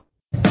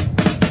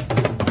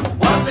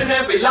in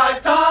every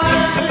lifetime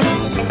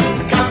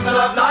comes a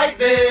love like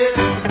this.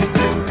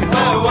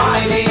 Oh,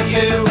 I need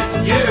you,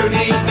 you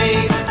need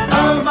me.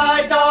 Oh,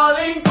 my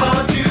darling,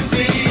 can't you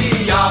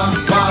see? Young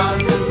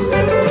ones,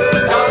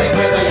 darling,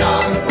 we're the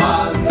young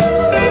ones.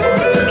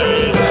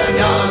 The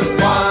young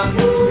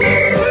ones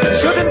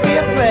Shouldn't be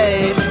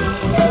afraid.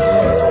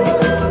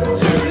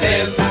 to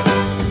live,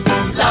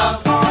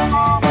 love.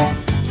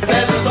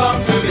 There's a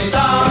song to be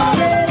sung,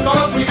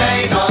 'cause we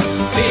may not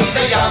be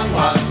the young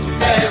ones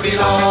very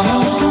long.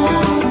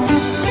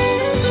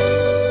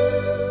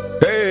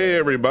 Hey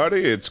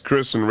everybody, it's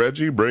Chris and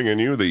Reggie bringing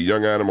you the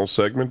Young Animal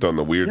segment on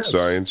the Weird Yes.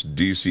 Science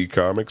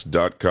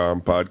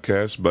DCComics.com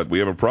podcast. But we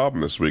have a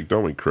problem this week,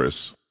 don't we,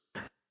 Chris?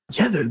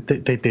 Yeah, they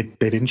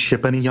didn't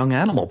ship any young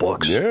animal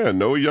books. Yeah,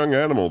 no young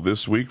animal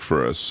this week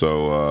for us.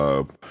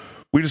 So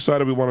we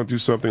decided we want to do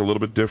something a little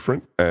bit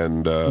different,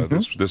 and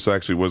this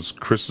actually was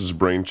Chris's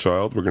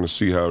brainchild. We're going to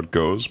see how it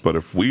goes, but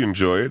if we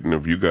enjoy it and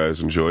if you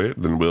guys enjoy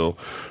it, then we'll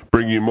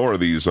bring you more of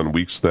these on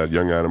weeks that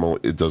Young Animal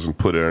it doesn't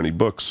put in any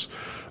books.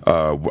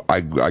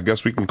 I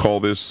guess we can call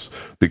this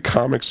the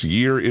Comics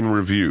Year in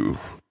Review.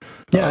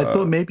 Yeah, I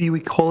thought maybe we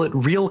call it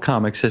real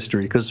comics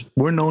history because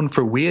we're known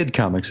for weird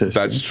comics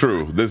history. That's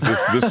true. This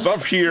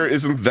stuff here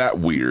isn't that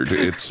weird.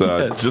 It's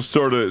Yes. just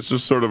sort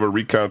of a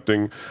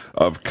recounting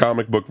of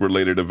comic book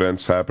related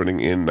events happening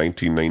in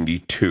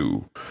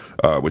 1992,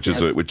 which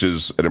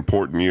is an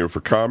important year for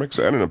comics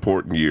and an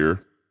important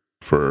year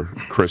for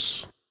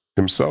Chris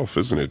himself,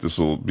 isn't it? This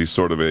will be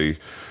sort of a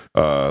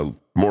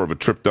more of a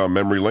trip down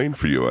memory lane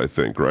for you, I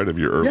think, right? Of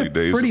your early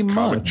days pretty of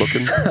comic much.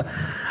 booking.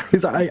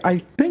 Because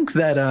I think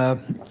that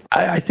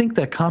I think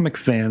that comic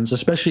fans,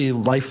 especially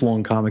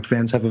lifelong comic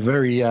fans, have a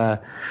very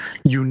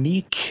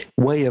unique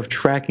way of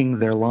tracking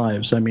their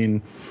lives. I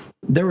mean,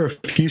 there are a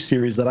few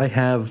series that I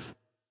have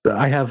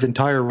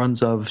entire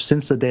runs of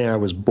since the day I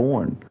was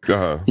born.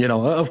 Uh-huh. You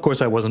know, of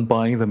course I wasn't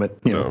buying them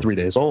at No. 3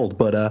 days old,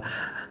 but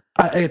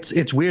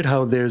it's weird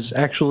how there's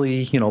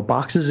actually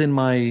boxes in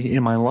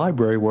my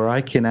library where I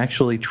can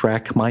actually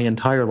track my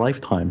entire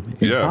lifetime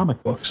in Yeah.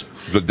 comic books.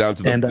 Down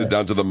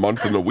to the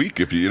month and the week,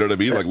 if you know what I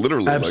mean, like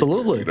literally.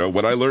 Absolutely. Like,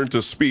 when I learned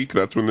to speak,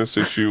 that's when this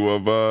issue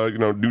of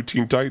New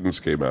Teen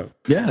Titans came out.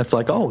 Yeah, it's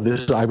like,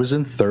 I was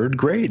in third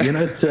grade.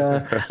 It's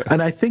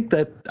and I think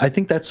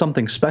that's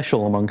something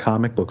special among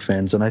comic book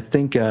fans, and I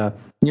think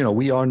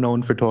we are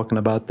known for talking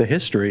about the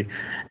history,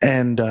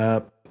 and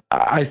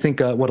I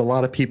think what a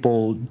lot of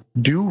people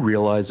do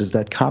realize is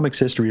that comics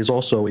history is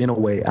also, in a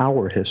way,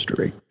 our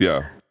history.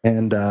 Yeah.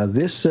 And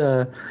this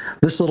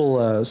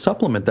little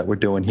supplement that we're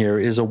doing here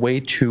is a way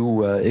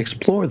to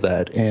explore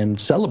that and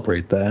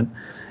celebrate that,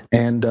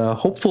 and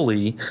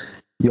hopefully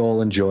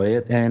you'll enjoy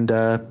it and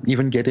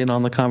even get in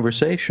on the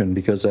conversation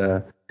because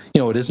it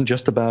isn't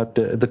just about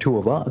the two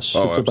of us.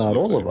 Oh, it's about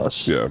all absolutely. of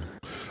us. Yeah.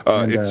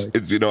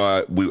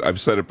 I've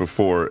said it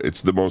before.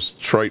 It's the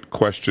most trite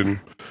question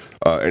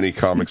any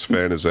comics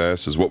fan has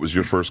asked is, what was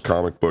your first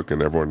comic book?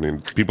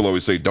 And people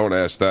always say, don't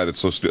ask that. It's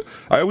so stupid.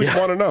 I always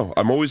want to know.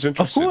 I'm always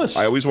interested. Of course.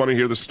 I always want to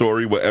hear the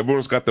story.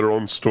 Everyone's got their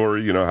own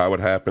story, how it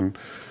happened.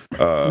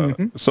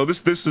 So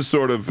this is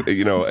sort of,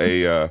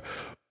 a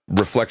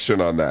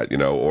reflection on that,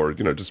 or,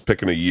 just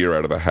picking a year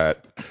out of a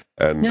hat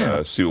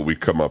and see what we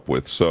come up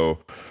with. So,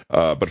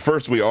 but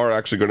first we are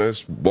actually going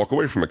to walk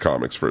away from the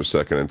comics for a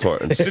second and talk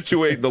and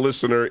situate the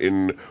listener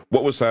in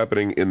what was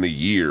happening in the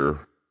year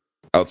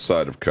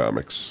outside of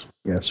comics.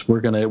 Yes, we're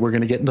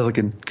gonna get into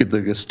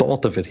the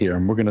gestalt of it here,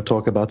 and we're gonna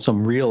talk about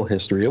some real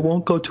history. It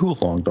won't go too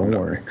long, don't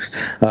worry.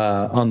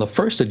 On the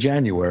 1st of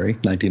January,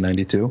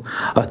 1992,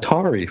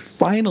 Atari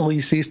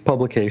finally ceased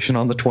publication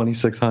on the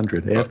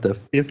 2600 after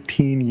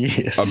 15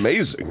 years.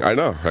 Amazing! I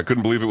know. I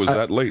couldn't believe it was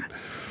that late.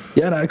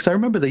 Yeah, because I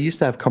remember they used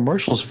to have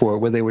commercials for it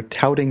where they were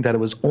touting that it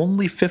was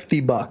only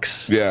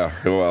 $50. Yeah,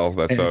 well,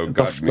 that's how it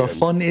got the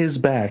fun is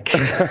back,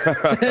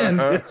 and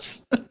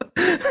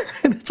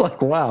it's like,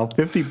 wow,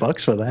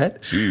 $50 for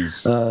that.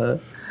 Jeez.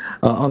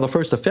 On the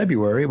 1st of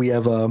February, we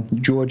have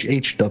George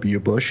H.W.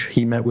 Bush.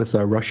 He met with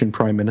Russian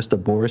Prime Minister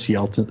Boris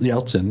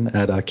Yeltsin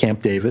at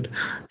Camp David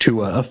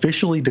to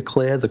officially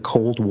declare the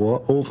Cold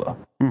War over.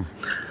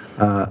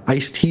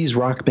 Ice-T's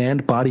rock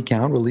band Body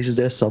Count releases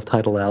their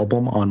self-titled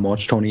album on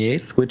March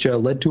 28th, which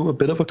led to a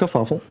bit of a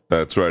kerfuffle.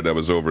 That's right. That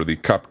was over the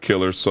Cop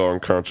Killer song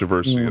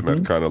controversy, and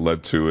that kind of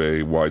led to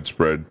a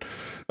widespread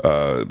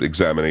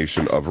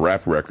examination of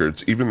rap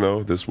records, even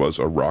though this was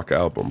a rock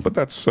album. But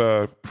that's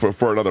for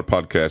another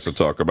podcast to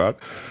talk about.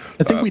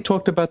 I think we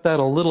talked about that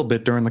a little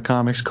bit during the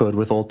Comics Code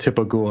with old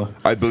Tipper Gore.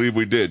 I believe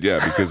we did,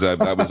 yeah, because that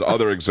was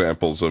other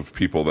examples of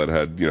people that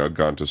had,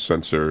 gone to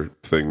censor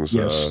things,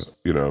 Yes.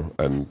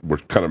 and were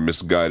kind of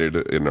misguided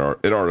in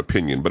our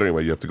opinion. But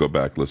anyway, you have to go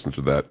back, listen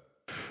to that.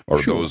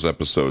 Or Sure. those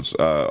episodes.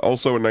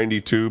 Also in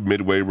 92,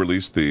 Midway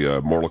released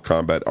the Mortal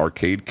Kombat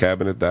arcade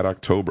cabinet that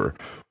October.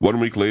 1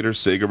 week later,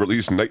 Sega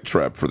released Night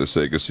Trap for the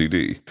Sega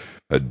CD.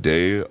 A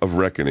day of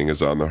reckoning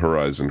is on the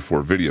horizon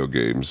for video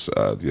games.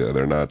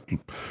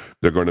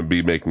 They're going to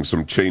be making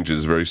some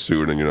changes very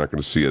soon, and you're not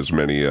going to see as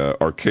many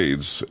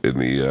arcades in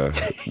the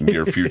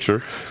near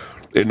future.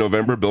 In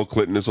November, Bill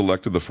Clinton is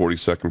elected the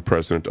 42nd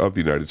President of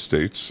the United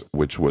States,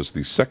 which was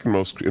the second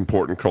most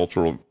important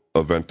cultural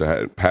event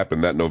to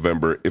happen that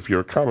November if you're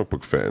a comic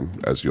book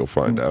fan, as you'll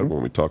find out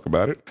when we talk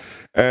about it.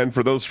 And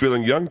for those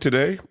feeling young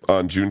today,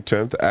 on June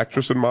 10th,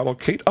 actress and model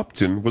Kate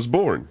Upton was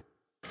born.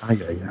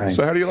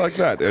 So how do you like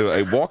that?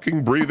 A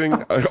walking, breathing,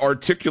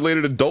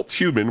 articulated adult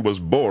human was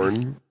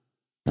born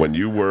when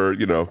you were,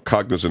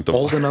 cognizant of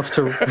old enough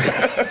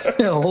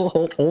to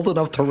old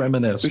enough to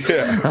reminisce.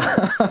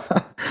 Yeah.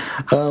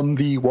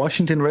 The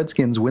Washington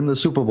Redskins win the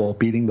Super Bowl,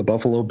 beating the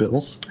Buffalo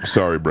Bills.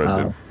 Sorry,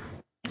 Brendan.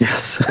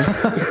 Yes.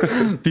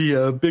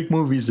 The big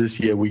movies this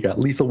year, we got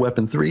Lethal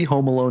Weapon 3,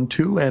 Home Alone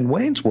 2, and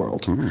Wayne's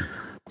World.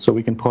 So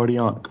we can party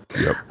on.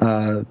 Yep.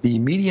 The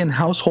median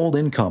household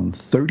income,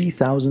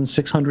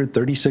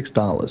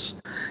 $30,636.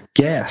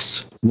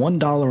 Gas,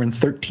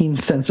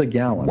 $1.13 a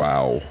gallon.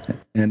 Wow.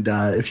 And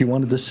if you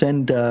wanted to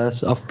send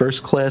a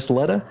first-class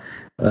letter,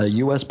 a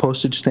U.S.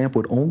 postage stamp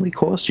would only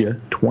cost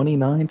you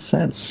 29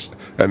 cents.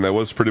 And that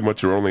was pretty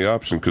much your only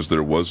option because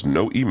there was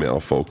no email,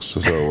 folks.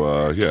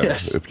 So, yeah,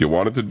 Yes. If you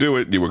wanted to do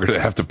it, you were going to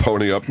have to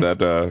pony up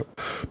that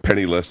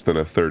penny less than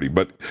a 30.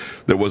 But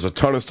there was a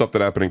ton of stuff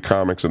that happened in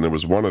comics, and there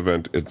was one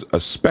event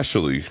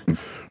especially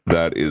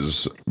that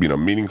is,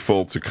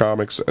 meaningful to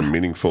comics and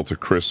meaningful to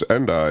Chris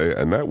and I,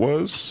 and that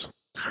was...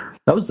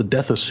 That was the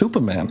death of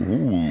Superman.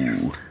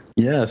 Ooh.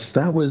 Yes,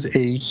 that was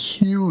a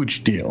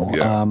huge deal.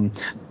 Yeah.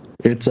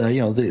 It's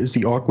it's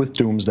the arc with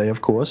Doomsday,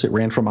 of course. It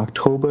ran from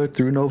October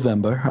through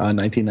November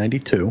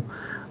 1992.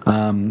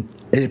 The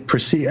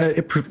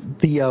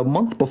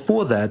month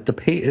before that,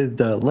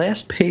 the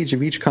last page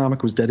of each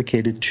comic was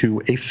dedicated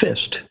to a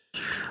fist,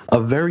 a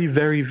very,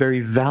 very,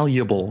 very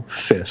valuable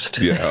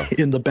fist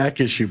in the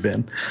back issue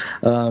bin.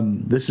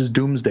 This is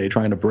Doomsday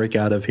trying to break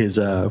out of his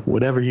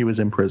whatever he was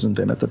imprisoned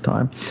in at the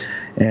time.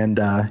 And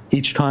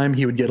each time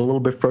he would get a little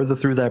bit further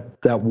through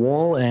that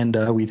wall, and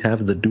we'd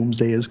have the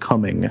Doomsday is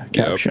coming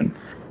caption.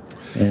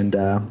 And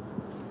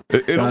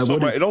it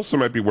also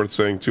might be worth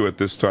saying, too, at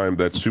this time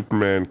that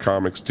Superman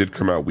comics did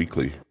come out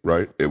weekly,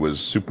 right? It was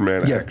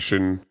Superman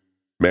Action,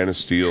 Man of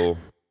Steel.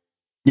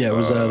 Yeah, it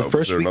was the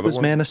first week was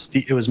Man of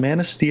Steel. It was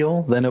Man of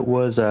Steel, then it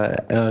was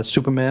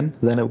Superman,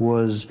 then it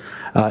was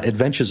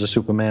Adventures of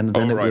Superman,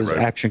 then it was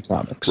Action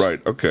Comics.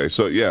 Right. Okay.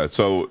 So yeah.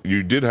 So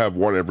you did have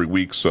one every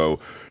week.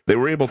 So they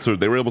were able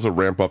to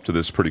ramp up to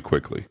this pretty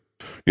quickly.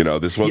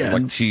 This wasn't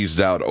like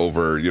teased out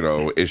over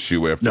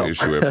issue after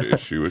issue after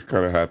issue. It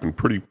kind of happened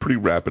pretty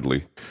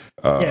rapidly.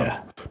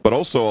 But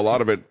also a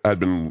lot of it had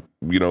been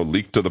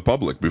leaked to the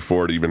public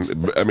before it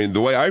even. I mean,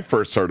 the way I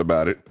first heard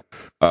about it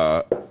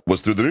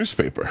was through the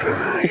newspaper.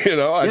 I think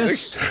I'm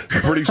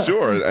pretty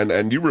sure.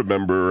 And you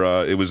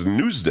remember it was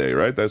Newsday,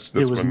 right?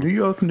 It was New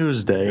York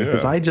Newsday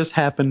because I just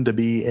happened to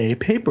be a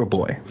paper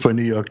boy for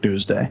New York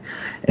Newsday,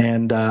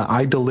 and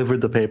I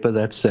delivered the paper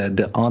that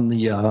said on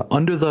the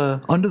under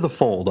the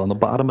fold on the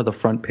bottom of the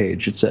front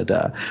page it said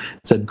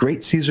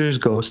Great Caesar's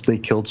ghost, they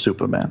killed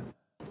Superman.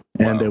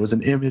 And there was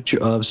an image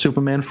of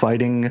Superman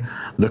fighting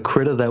the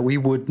critter that we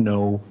would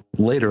know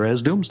later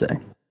as Doomsday.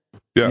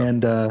 Yeah.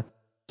 And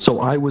so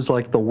I was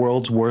like the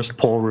world's worst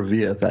Paul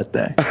Revere that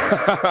day.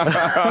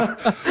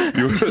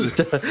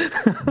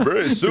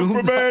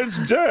 Superman's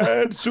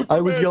dead. Superman.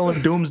 I was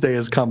yelling Doomsday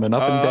is coming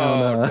up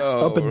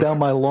and down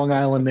my Long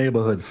Island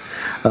neighborhoods.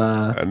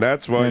 And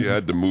that's why you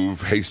had to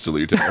move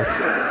hastily to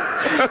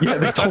Yeah,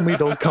 they told me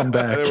don't come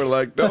back. They were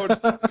like,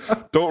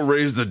 don't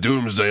raise the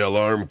Doomsday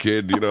alarm,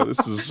 kid. This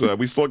is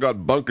we still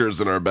got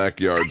bunkers in our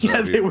backyards.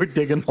 Yeah, they were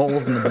digging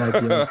holes in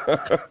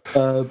the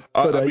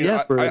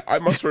backyard. I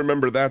must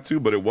remember that too,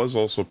 but it was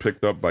also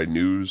picked up by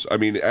news. I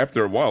mean,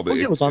 after a while,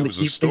 it was on the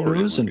evening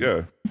news.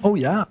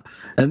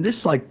 And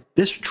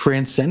this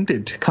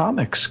transcended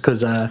comics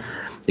because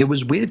it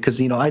was weird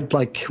because I'd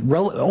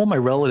all my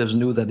relatives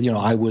knew that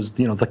I was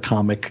the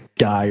comic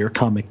guy or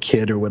comic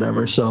kid or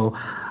whatever. So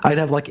I'd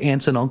have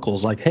aunts and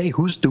uncles hey,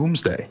 who's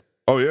Doomsday?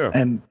 Oh yeah.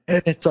 And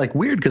it's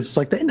weird because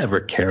it's they never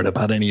cared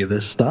about any of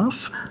this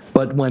stuff.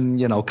 But when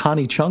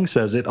Connie Chung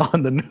says it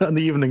on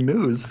the evening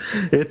news,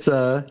 it's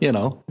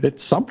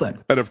it's something.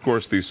 And of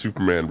course, the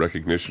Superman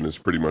recognition is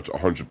pretty much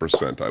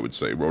 100%, I would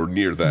say, or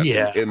near that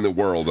in the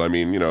world. I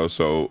mean,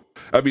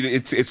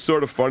 it's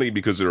sort of funny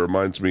because it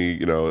reminds me,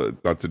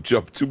 not to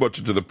jump too much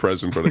into the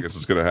present, but I guess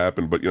it's going to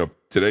happen. But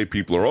today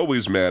people are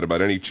always mad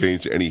about any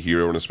change to any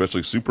hero, and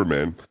especially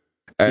Superman.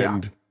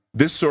 And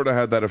this sort of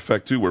had that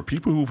effect too, where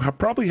people who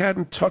probably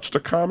hadn't touched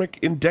a comic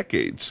in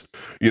decades,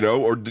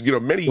 or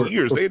many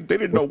years, they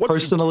didn't know what.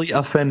 Personally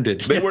offended.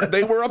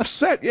 They were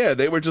upset. Yeah,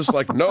 they were just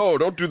like, no,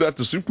 don't do that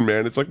to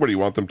Superman. It's what do you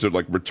want them to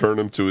return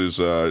him to his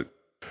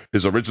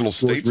original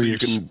state so you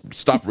can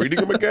stop reading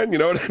him again? You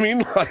know what I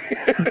mean?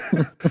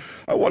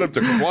 I want him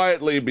to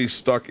quietly be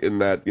stuck in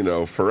that,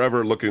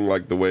 forever looking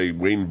like the way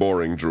Wayne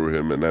Boring drew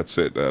him, and that's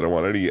it. I don't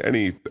want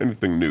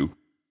anything new.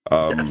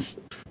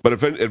 But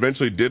it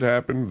eventually did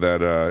happen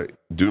that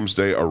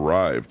Doomsday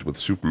arrived with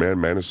Superman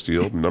Man of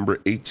Steel number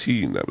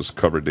 18. That was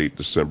cover date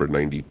December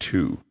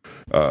 92.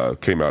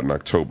 came out in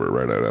October,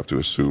 right? I'd have to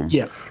assume.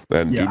 Yeah.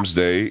 And Yeah.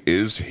 Doomsday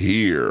is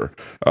here.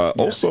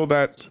 Also,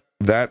 that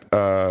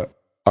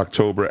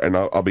October, and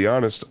I'll be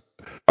honest.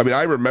 I mean,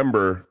 I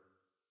remember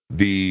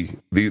the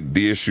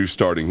issue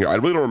starting here. I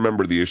really don't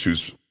remember the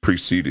issues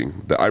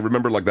preceding. I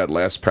remember like that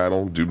last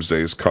panel,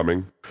 Doomsday is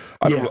coming.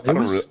 I don't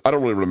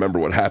really remember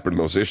what happened in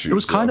those issues. It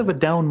was kind of a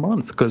down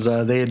month because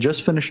they had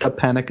just finished up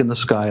Panic in the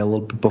Sky a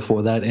little bit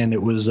before that, and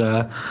it was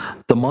the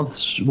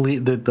months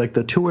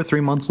the 2 or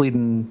 3 months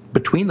leading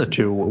between the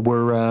two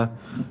were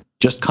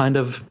just kind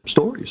of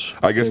stories.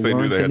 I guess they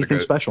knew they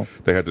had special.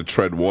 They had to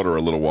tread water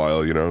a little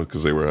while,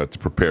 because they had to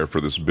prepare for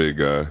this big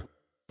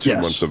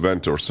 2-month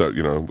event or so.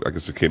 I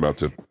guess it came out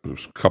to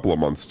a couple of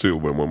months too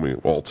when we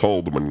all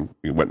told when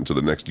we went into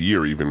the next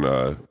year, even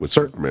with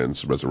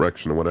Superman's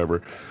resurrection or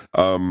whatever.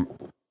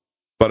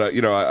 But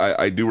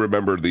I do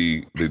remember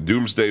the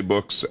Doomsday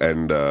books,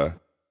 and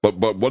but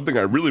one thing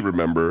I really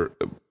remember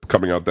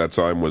coming out that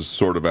time was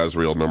Sword of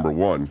Azrael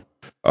 #1.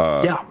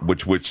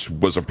 Which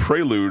was a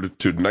prelude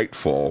to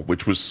Nightfall,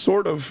 which was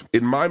sort of,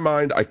 in my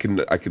mind, I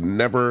can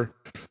never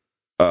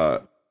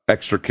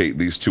extricate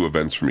these two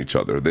events from each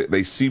other.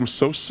 They seem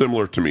so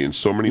similar to me in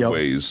so many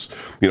ways.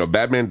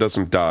 Batman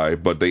doesn't die,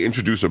 but they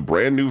introduce a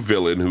brand new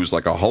villain who's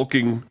like a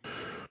hulking,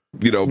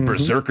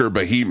 berserker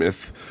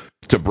behemoth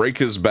to break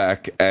his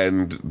back,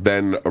 and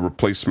then a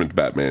replacement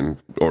Batman,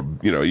 or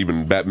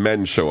even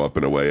Batmen show up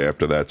in a way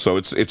after that. So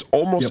it's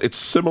almost it's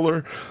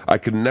similar. I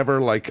can never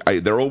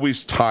they're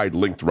always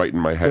linked right in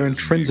my head. They're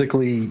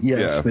intrinsically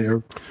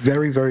they're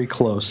very, very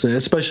close.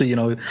 Especially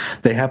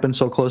they happen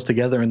so close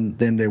together, and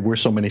then there were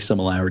so many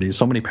similarities,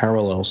 so many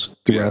parallels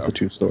throughout the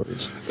two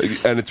stories.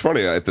 And it's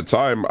funny, at the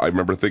time I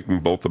remember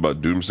thinking both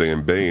about Doomsday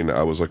and Bane.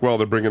 I was like, well,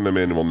 they're bringing them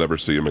in and we'll never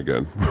see them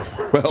again.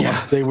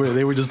 They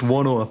were just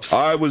one-offs.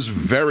 I was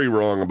very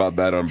wrong about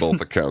that on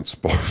both accounts,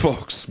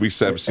 folks. We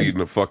have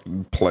seen a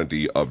fucking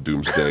plenty of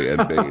Doomsday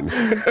and Bane.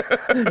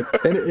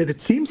 And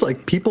it seems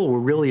like people were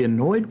really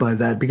annoyed by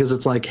that because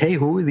it's like, hey,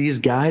 who are these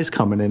guys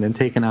coming in and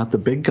taking out the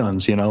big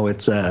guns?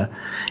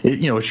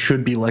 It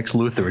should be Lex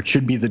Luthor, it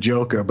should be the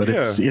Joker, but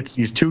it's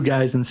these two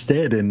guys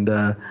instead. And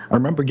I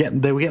remember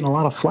they were getting a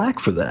lot of flack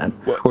for that,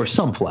 or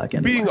some flack.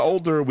 Anyway. Being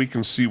older, we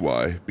can see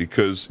why.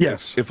 Because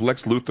if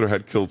Lex Luthor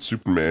had killed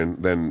Superman,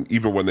 then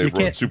even when they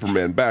brought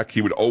Superman back,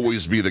 he would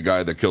always be the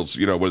guy that killed.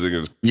 Whether they're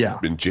going to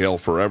be in jail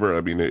forever,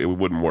 I mean, it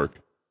wouldn't work.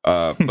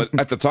 But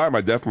at the time,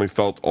 I definitely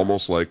felt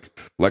almost like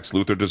Lex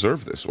Luthor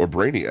deserved this, or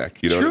Brainiac.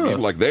 What I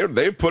mean? Like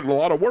they've put in a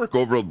lot of work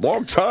over a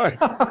long time.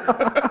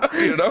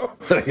 It's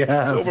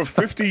over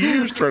 50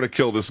 years trying to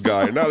kill this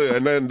guy,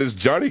 and then this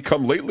Johnny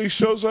Come Lately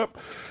shows up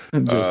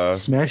and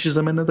just smashes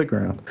him into the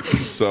ground.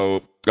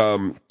 So,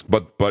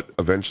 but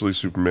eventually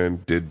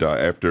Superman did die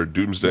after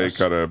Doomsday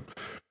kind of.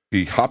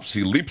 He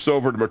leaps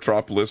over to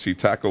Metropolis. He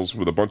tackles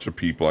with a bunch of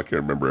people. I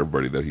can't remember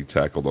everybody that he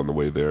tackled on the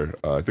way there.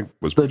 I think it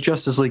was the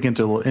Justice League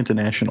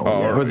International,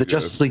 or the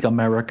Justice League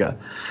America.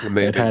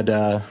 It had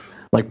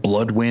like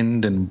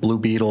Bloodwind and Blue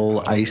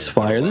Beetle,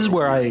 Icefire. This is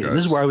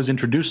where I was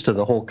introduced to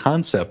the whole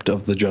concept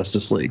of the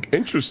Justice League.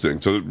 Interesting.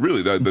 So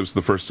really, that was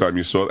the first time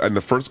you saw it, and the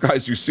first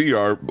guys you see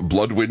are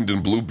Bloodwind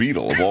and Blue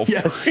Beetle of all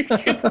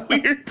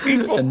weird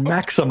people. And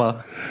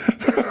Maxima.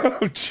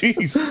 Oh,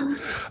 jeez.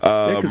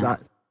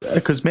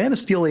 Because Man of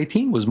Steel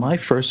 18 was my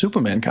first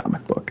Superman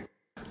comic book.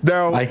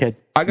 Now, I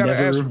gotta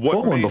ask,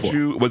 what made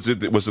you? Was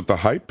it the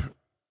hype?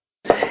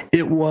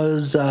 It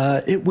was.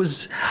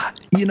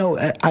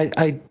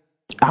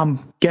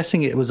 I'm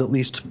guessing it was at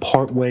least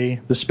partway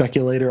the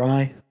speculator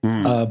eye.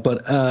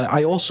 But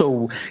I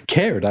also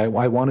cared. I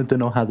wanted to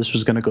know how this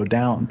was going to go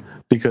down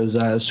because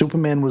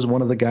Superman was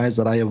one of the guys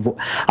that I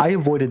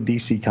avoided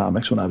DC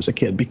Comics when I was a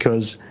kid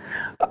because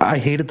I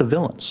hated the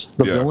villains.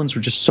 The villains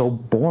were just so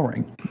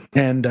boring,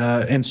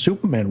 and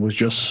Superman was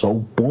just so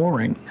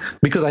boring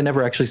because I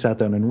never actually sat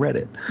down and read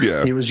it.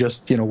 Yeah, it was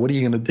just what are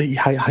you going to do?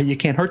 How you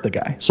can't hurt the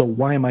guy, so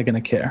why am I going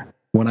to care?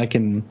 When I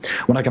can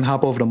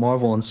hop over to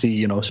Marvel and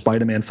see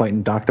Spider-Man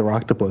fighting Dr.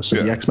 Octopus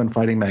and the X-Men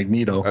fighting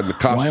Magneto, and the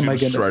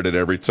costumes shredded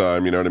every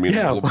time, you know what I mean?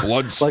 Yeah,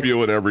 blood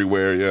spewing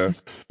everywhere. Yeah.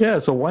 Yeah.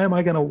 So why am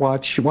I going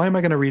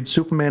to read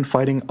Superman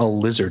fighting a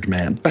lizard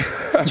man?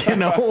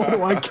 What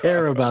do I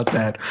care about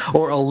that?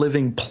 Or a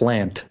living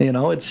plant?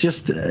 It's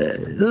just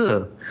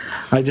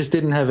I just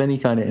didn't have any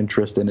kind of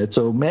interest in it.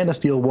 So Man of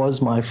Steel was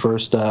my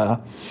first.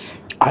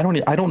 I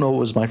don't know it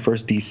was my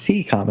first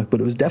DC comic, but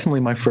it was definitely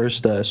my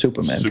first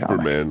Superman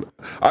comic.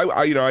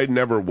 I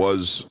never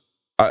was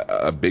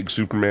a big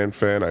Superman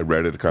fan. I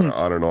read it kind of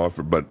on and off,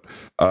 but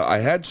I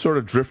had sort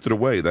of drifted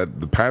away.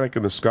 That the Panic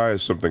in the Sky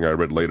is something I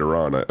read later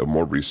on,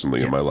 more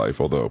recently in my life,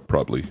 although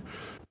probably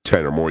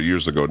 10 or more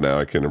years ago now.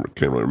 I can't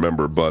really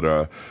remember,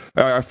 but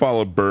I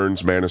followed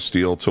Byrne's Man of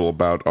Steel till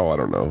about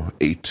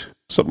 8,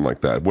 something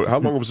like that. How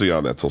long was he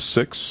on that? Till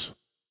 6?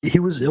 He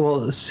was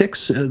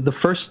 6. The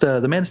first,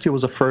 the Man of Steel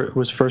was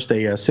first a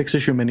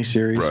 6-issue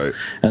miniseries, right?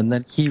 And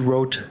then he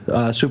wrote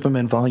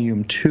Superman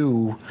Volume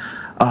 2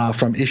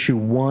 from issue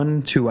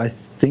 1 to I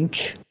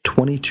think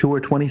 22 or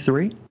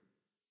 23.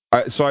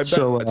 So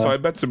I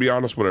bet, to be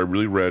honest, what I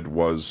really read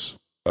was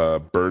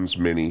Byrne's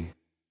mini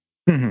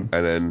Mhm.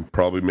 and then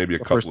probably maybe a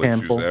The couple first issues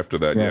handful. after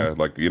that. Yeah. Yeah,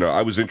 like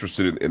I was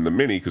interested in the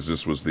mini because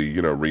this was the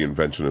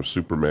reinvention of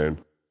Superman,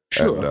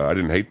 Sure. and I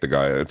didn't hate the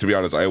guy. To be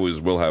honest, I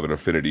always will have an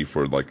affinity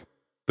for like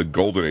the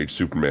Golden Age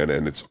Superman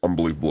and its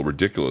unbelievable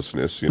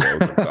ridiculousness.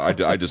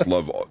 I just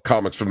love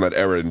comics from that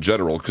era in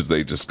general because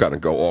they just kind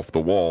of go off the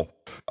wall.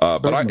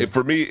 But Certainly.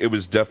 for me, it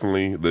was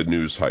definitely the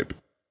news hype.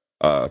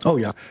 Oh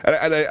yeah. And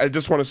I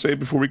just want to say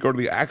before we go to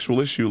the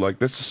actual issue, like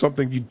this is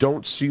something you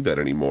don't see that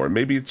anymore. And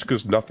maybe it's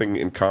because nothing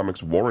in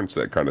comics warrants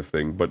that kind of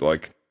thing. But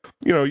like,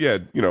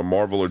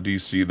 Marvel or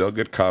DC, they'll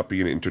get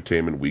copy in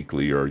Entertainment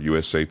Weekly or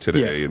USA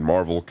Today, and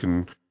Marvel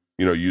can,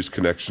 use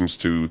connections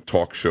to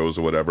talk shows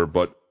or whatever.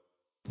 But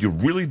you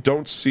really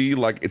don't see,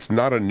 like, it's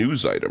not a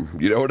news item.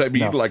 You know what I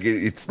mean? No. Like,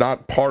 it's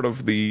not part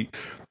of the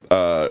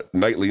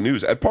nightly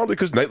news, and partly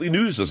because nightly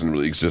news doesn't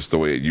really exist the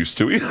way it used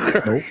to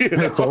either. Nope.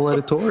 It's all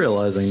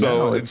editorializing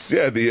So now. it's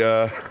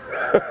the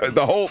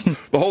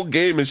whole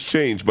game has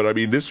changed. But I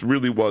mean, this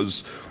really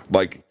was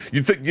like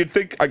you'd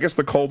think. I guess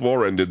the Cold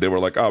War ended. They were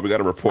like, oh, we got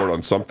to report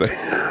on something.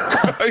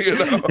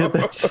 Yeah,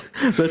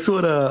 that's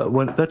what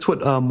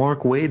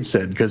Mark Waid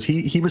said, because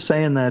he was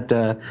saying that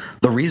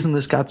the reason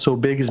this got so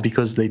big is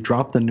because they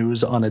dropped the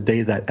news on a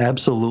day that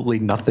absolutely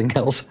nothing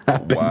else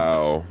happened.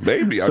 Wow,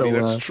 maybe. I So, mean,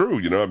 that's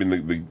true. I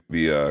mean,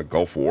 the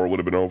Gulf War would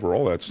have been over,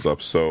 all that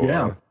stuff. So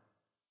Yeah.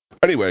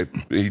 Anyway,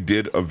 he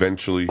did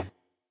eventually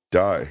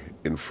die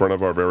in front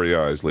of our very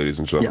eyes, ladies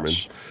and gentlemen.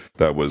 Yes.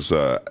 That was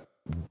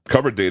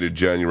cover dated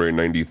January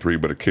 93,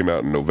 but it came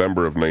out in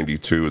November of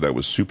 92. That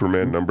was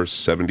Superman number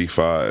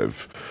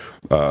 75.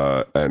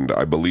 And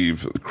I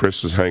believe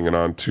Chris is hanging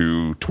on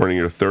to 20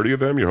 or 30 of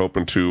them. You're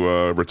hoping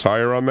to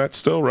retire on that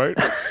still, right?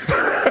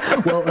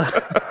 Well,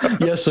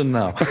 yes and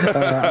no.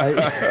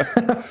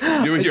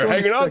 You're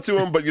hanging on to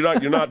them, but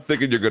you're not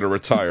thinking you're going to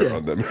retire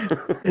on them.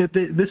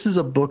 This is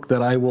a book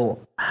that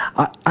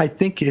I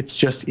think it's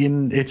just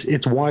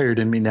it's wired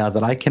in me now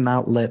that I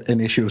cannot let an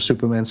issue of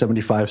Superman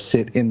 75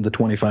 sit in the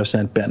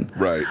 25-cent bin.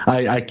 Right.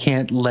 I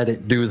can't let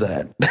it do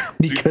that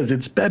because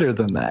it's better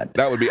than that.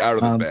 That would be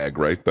out of the bag,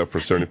 right? That for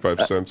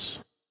 75 cents.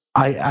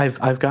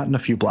 I've gotten a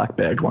few black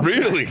bagged ones.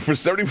 Really? For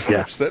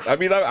 75 cents? I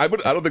mean, I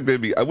wouldn't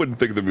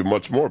think there'd be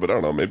much more, but I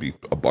don't know, maybe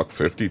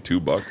 $1.50,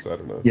 $2, I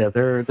don't know. Yeah,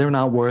 they're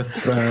not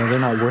worth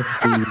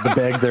the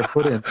bag they're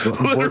put in.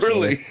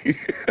 Literally.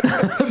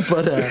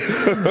 But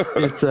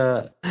it's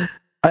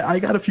I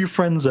got a few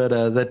friends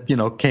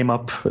that came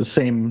up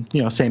same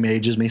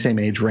age as me, same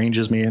age range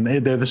as me, and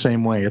they're the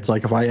same way. It's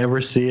like if I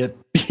ever see it,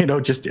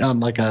 just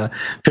on like a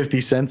 50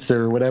 cents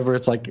or whatever,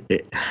 it's like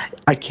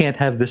I can't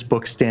have this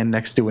book stand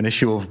next to an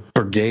issue of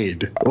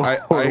Brigade.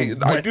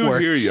 I do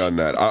hear you on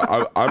that.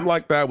 I'm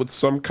like that with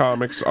some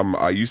comics.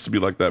 I used to be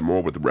like that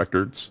more with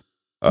records,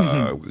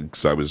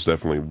 because I was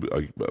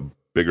definitely a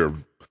bigger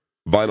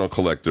vinyl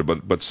collector.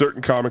 But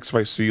certain comics, if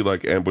I see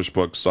like Ambush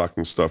Bug,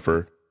 Stocking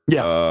Stuffer.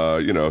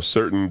 Yeah.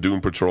 Certain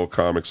Doom Patrol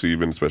comics,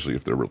 even, especially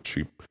if they're real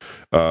cheap.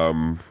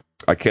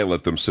 I can't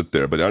let them sit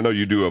there. But I know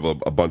you do have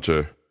a bunch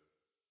of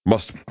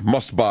must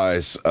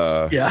buys.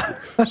 Yeah.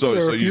 So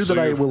there are a few that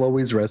I will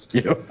always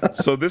rescue.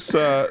 So this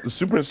the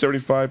Superman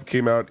 75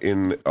 came out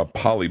in a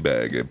poly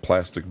bag, a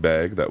plastic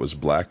bag that was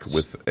black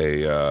with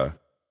a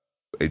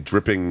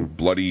dripping,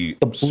 bloody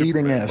the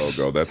bleeding Superman S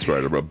logo. That's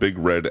right, a big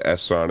red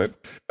S on it.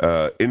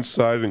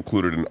 Inside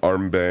included an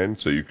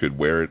armband, so you could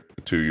wear it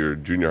to your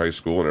junior high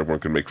school, and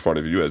everyone could make fun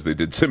of you, as they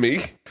did to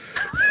me,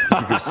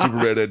 because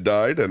Superman had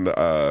died. And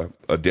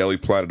a Daily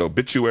Planet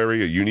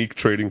obituary, a unique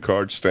trading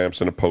card,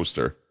 stamps, and a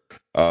poster.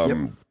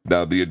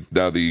 Now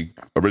the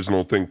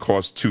original thing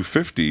cost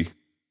 $250,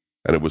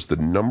 and it was the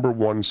number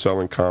one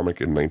selling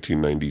comic in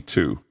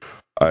 1992.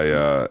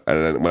 And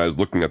then when I was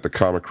looking at the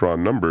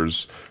Comic-Con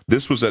numbers,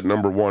 this was at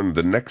number one.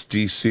 The next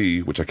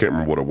DC, which I can't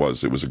remember what it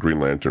was a Green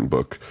Lantern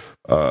book,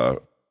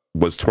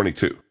 was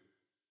 22.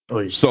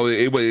 So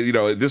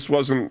this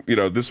wasn't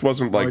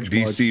like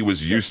DC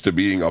was used to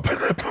being up in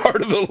that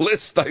part of the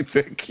list, I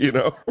think.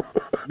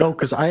 No,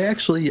 because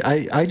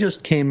I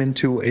just came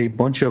into a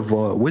bunch of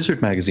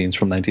Wizard magazines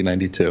from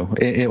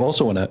 1992,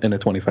 also in a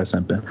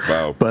 25-cent bin.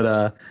 Wow.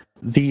 But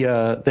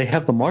they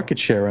have the market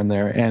share in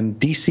there, and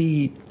the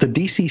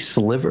DC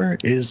sliver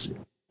is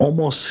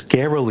almost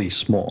scarily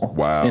small.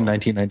 Wow. In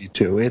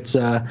 1992.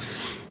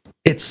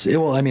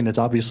 It's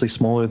obviously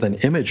smaller than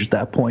Image at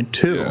that point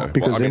too,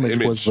 because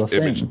Image was the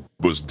thing. Image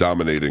was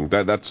dominating.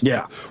 That's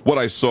what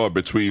I saw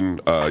between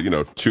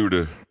 2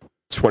 to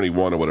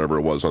 21 or whatever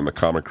it was on the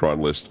Comic-Con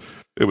list.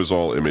 It was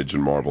all Image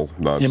and Marvel,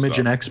 nonstop. Image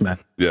and X-Men.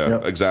 Yeah,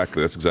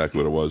 exactly. That's exactly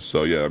what it was.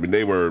 So yeah, I mean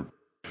they were.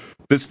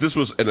 This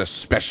was an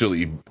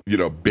especially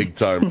big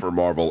time for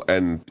Marvel,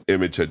 and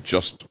Image had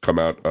just come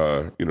out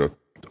a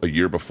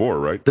year before,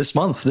 right? This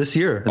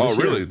year.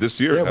 Really? This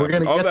year? Yeah, we're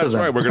gonna get to that. Oh, that's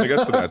right. We're gonna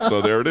get to that.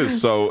 So there it is.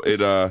 So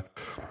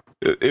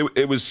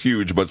it was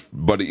huge, but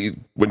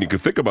when you can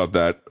think about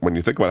that, when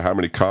you think about how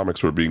many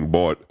comics were being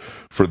bought,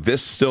 for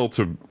this still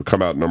to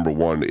come out number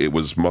one,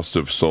 must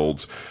have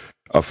sold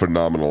a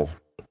phenomenal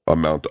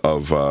amount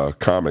of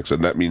comics,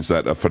 and that means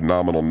that a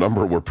phenomenal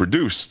number were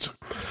produced.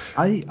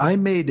 I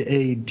made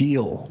a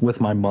deal with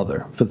my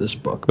mother for this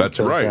book. That's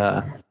because,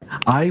 right.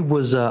 I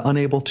was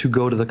unable to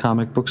go to the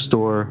comic book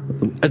store,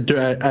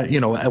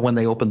 when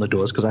they opened the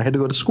doors because I had to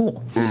go to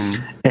school,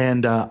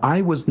 and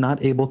I was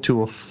not able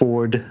to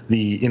afford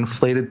the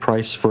inflated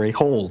price for a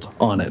hold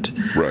on it.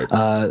 Right.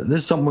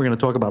 This is something we're going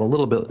to talk about a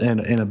little bit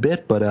in a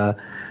bit, but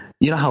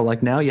you know how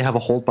like now you have a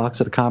hold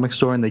box at a comic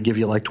store and they give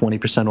you like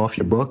 20% off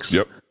your books.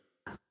 Yep.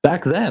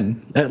 Back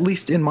then, at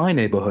least in my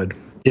neighborhood,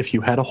 if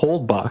you had a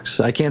hold box,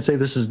 I can't say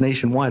this is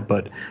nationwide,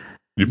 but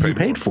you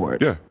paid for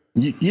it. Yeah.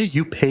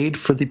 You paid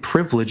for the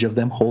privilege of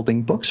them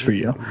holding books for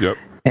you. Yep.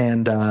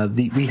 And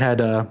we had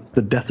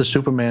the Death of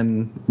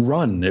Superman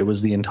run. It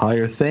was the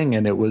entire thing,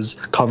 and it was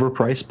cover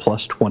price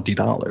plus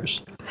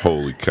 $20.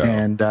 Holy cow.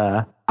 And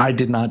I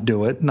did not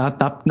do it.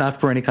 Not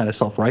for any kind of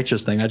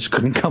self-righteous thing. I just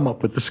couldn't come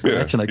up with the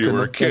scratch, and I couldn't. You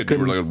were a kid. You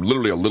were like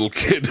literally a little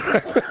kid.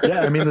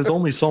 Yeah, I mean, there's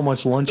only so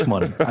much lunch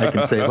money I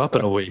can save up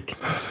in a week.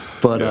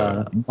 But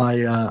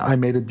I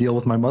made a deal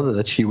with my mother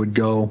that she would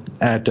go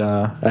at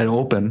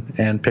open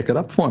and pick it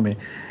up for me.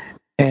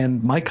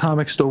 And my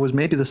comic store was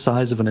maybe the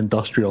size of an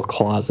industrial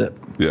closet.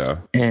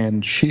 Yeah.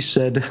 And she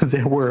said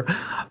there were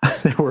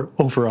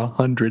over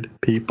 100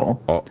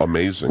 people.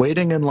 Amazing.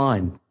 Waiting in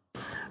line.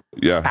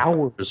 Yeah.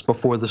 Hours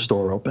before the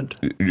store opened.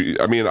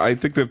 I mean, I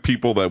think that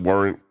people that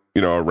weren't,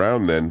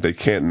 around then, they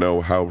can't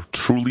know how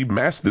truly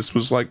massive this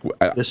was. Like,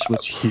 this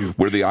was huge.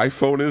 Where the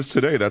iPhone is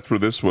today, that's where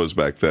this was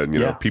back then. You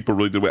know, people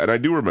really did. And I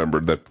do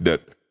remember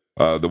that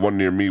the one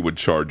near me would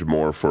charge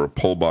more for a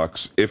pull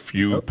box if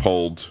you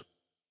pulled,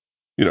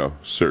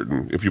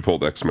 if you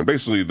pulled X-Men.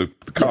 Basically, the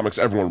comics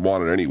everyone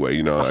wanted anyway.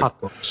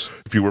 Hot books.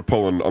 If you were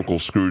pulling Uncle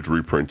Scrooge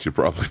reprints, you'd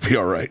probably be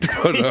all right.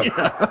 But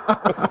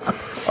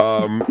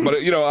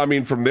I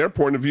mean, from their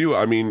point of view,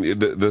 I mean,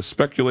 the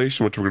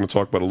speculation, which we're going to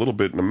talk about a little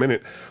bit in a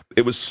minute,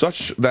 it was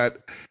such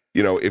that,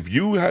 if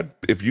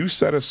you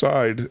set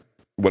aside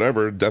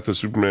whatever, Death of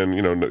Superman,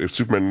 if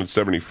Superman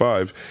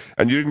 75,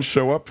 and you didn't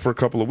show up for a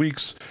couple of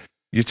weeks,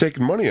 you're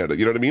taking money out of it.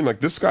 You know what I mean? Like,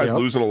 this guy's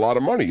losing a lot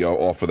of money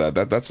off of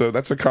that.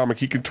 That's a comic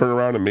he can turn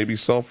around and maybe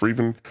sell for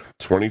even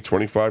 20,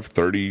 25,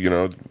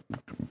 30,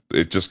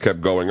 it just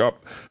kept going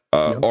up,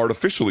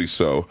 artificially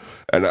so.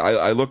 And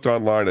I looked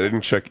online. I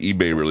didn't check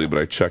eBay really, but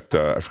I checked,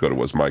 I forgot it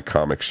was My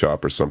Comic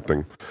Shop or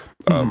something.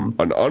 An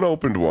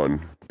unopened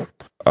one,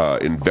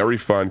 in very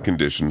fine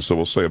condition, so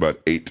we'll say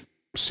about 8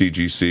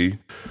 CGC,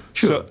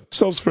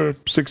 sells for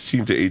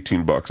 $16 to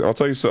 $18. And I'll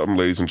tell you something,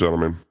 ladies and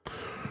gentlemen.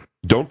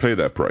 Don't pay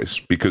that price,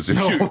 because if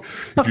you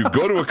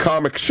go to a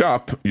comic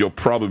shop, you'll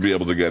probably be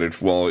able to get it.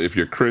 Well, if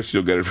you're Chris,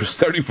 you'll get it for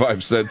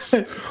 35 cents.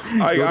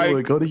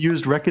 Go to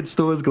used record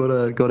stores.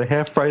 Go to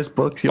half price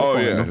books. You'll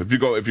find them. If you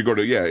go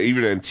to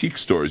even antique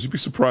stores, you'd be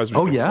surprised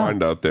what you can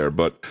find out there.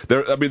 But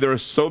there are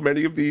so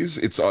many of these.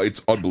 It's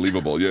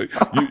unbelievable.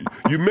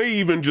 You may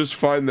even just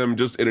find them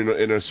just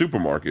in a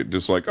supermarket,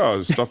 just like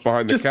stuff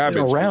behind the cabbage.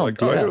 Around,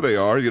 here they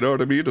are. You know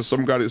what I mean? Or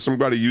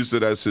somebody used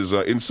it as his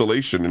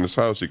insulation in his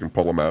house. You can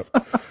pull them out.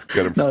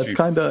 It's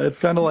kind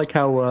of like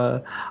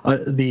how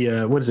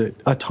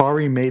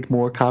Atari made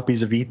more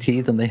copies of ET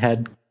than they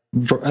had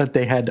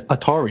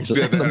Ataris.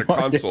 Yeah, they had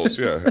consoles.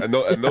 Yeah, and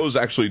those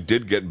actually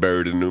did get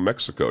buried in New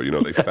Mexico.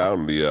 They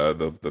found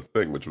the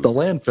thing, which was the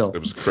landfill. It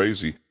was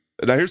crazy.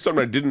 Now here's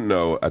something I didn't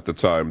know at the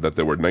time, that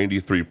there were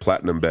 93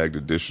 platinum bagged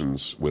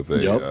editions with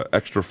a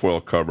extra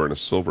foil cover and a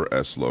silver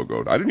S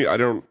logo.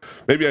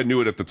 Maybe I knew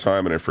it at the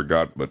time and I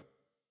forgot, but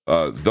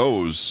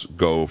those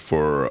go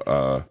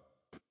for.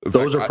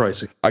 Those are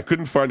pricey. I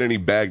couldn't find any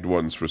bagged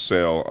ones for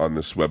sale on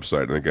this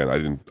website, and again,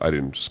 I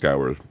didn't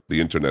scour the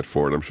internet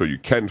for it. I'm sure you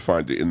can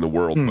find it in the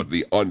world, but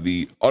the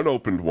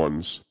unopened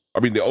ones,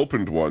 the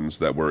opened ones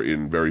that were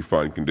in very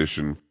fine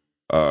condition,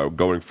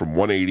 going from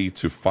 $180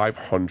 to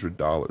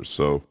 $500.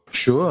 So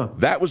sure,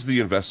 that was the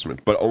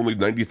investment, but only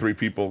 93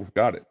 people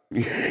got it.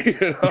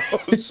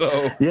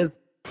 So yeah.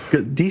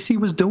 DC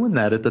was doing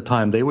that at the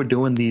time. They were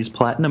doing these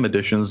platinum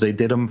editions. They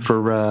did them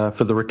for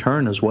the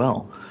return as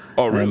well.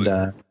 Oh, really?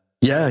 And,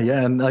 yeah,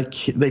 and like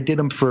they did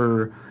them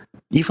for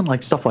even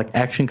like stuff like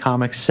Action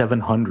Comics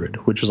 700,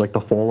 which is like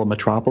the Fall of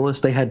Metropolis.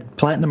 They had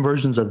platinum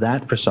versions of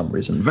that for some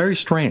reason. Very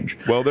strange.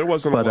 Well, there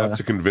wasn't a lot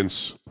to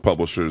convince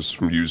publishers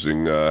from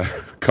using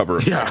cover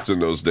effects in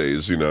those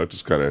days.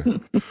 Just kind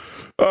of.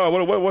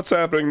 What's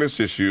happening this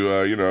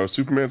issue?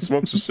 Superman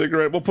smokes a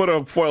cigarette. We'll put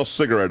a foil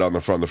cigarette on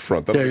the front.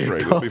 That'll be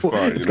great. It'll be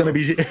fine. It's gonna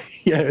be,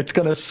 it's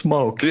gonna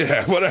smoke.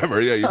 Yeah, whatever.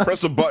 Yeah, you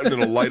press a button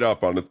and it'll light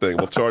up on the thing.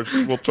 We'll charge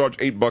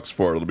 $8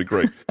 for it. It'll be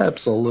great.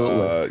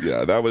 Absolutely.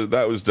 Yeah, that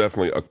was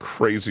definitely a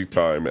crazy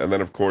time. And then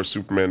of course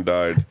Superman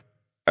died,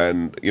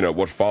 and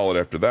what followed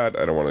after that,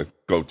 I don't want to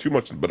go too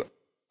much, but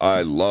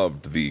I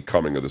loved the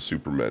coming of the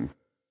Supermen.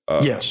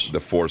 Yes. The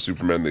four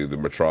Supermen, the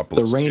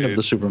Metropolis. The reign of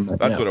the Supermen.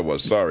 That's what it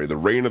was. Sorry, the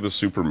reign of the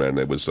Supermen.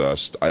 It was.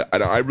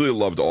 I really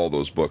loved all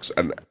those books,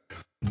 and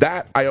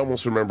that I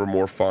almost remember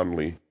more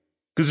fondly,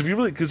 because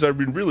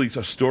really,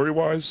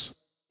 story-wise,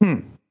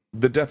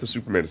 the death of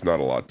Superman is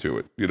not a lot to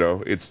it.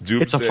 It's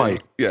Doomsday. It's a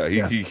fight. Yeah,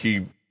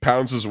 he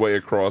pounds his way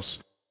across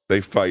They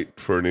fight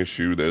for an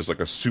issue. There's like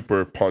a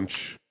super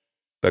punch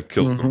that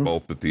kills them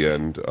both at the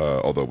end.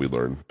 Although we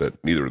learn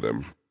that neither of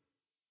them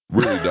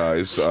really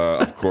dies.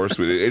 Of course,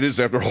 it is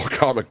after all a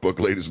comic book,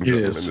 ladies and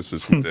gentlemen. This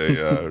isn't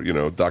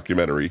a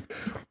documentary.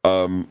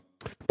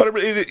 But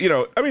it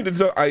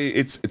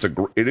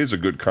is a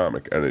good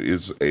comic, and it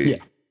is a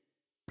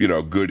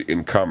good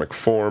in comic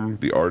form.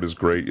 The art is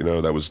great.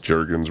 That was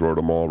Jurgens wrote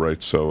them all,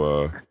 right?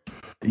 So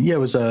it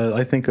was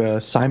I think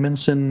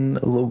Simonson,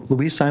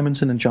 Louise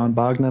Simonson, and John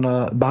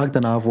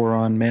Bogdanov were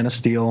on Man of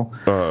Steel.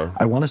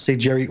 I want to say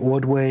Jerry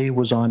Ordway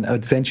was on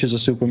Adventures of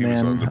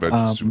Superman. He was on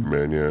Adventures of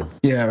Superman, yeah.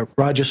 Yeah,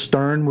 Roger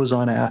Stern was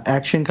on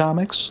Action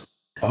Comics.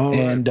 Oh,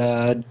 and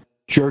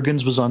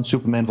Jurgens was on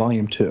Superman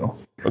Volume 2.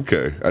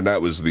 Okay, and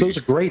that was So it was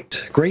a great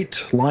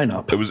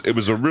lineup. It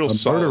was a real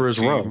solid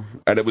team,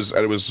 and it was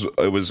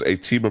a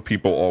team of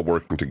people all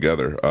working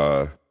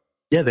together.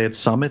 Yeah, they had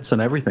summits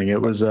and everything.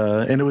 It was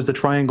and it was the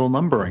triangle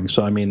numbering.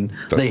 So I mean,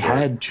 they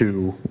had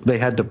to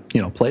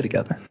play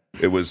together.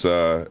 It was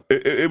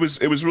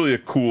it was really a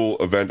cool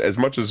event. As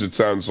much as it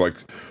sounds like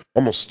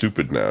almost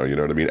stupid now, you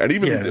know what I mean? And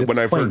even when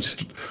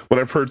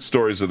I've heard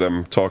stories of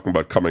them talking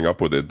about coming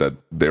up with it, that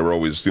they were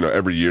always,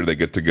 every year they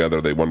get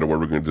together, they wonder what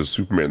we're going to do to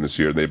Superman this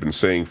year, and they've been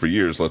saying for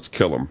years, let's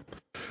kill him.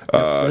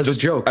 As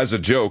a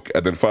joke,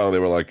 and then finally they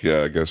were like,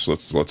 yeah, I guess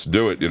let's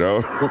do it,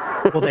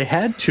 Well, they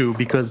had to,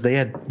 because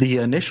the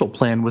initial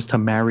plan was to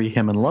marry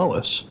him and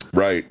Lois.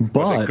 Right,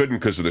 but they couldn't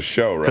because of the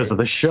show, right? Because of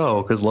the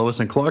show, because Lois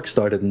and Clark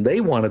started, and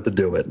they wanted to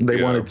do it, and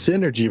they wanted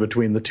synergy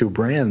between the two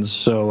brands,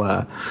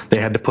 so they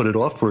had to put it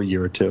off for a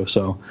year or two.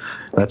 So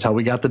that's how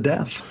we got the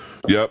death.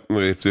 Yep,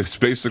 it's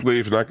basically,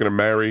 if you're not going to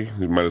marry,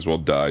 you might as well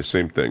die.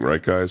 Same thing,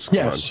 right, guys?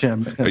 Yes.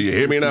 You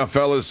hear me now,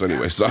 fellas?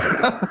 Anyway, sorry.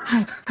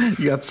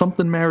 You got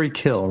something, marry,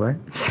 kill, right?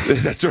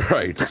 That's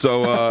right.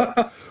 So,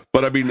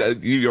 but I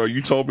mean,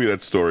 you told me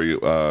that story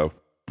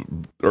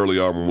early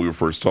on when we were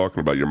first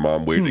talking about your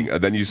mom waiting,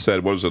 and then you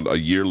said, what was it, a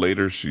year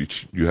later,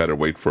 you had to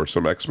wait for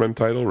some X-Men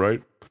title,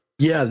 right?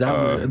 Yeah,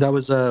 that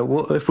was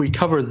well, if we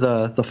cover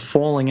the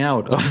falling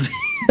out of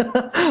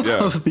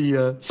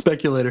the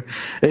speculator,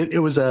 it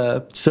was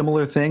a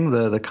similar thing.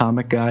 The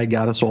comic guy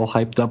got us all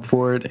hyped up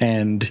for it,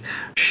 and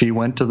she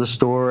went to the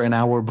store an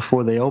hour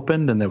before they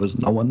opened, and there was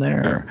no one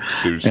there.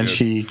 Yeah,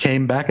 she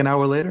came back an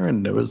hour later,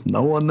 and there was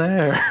no one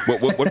there.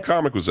 What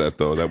comic was that,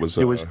 though? That was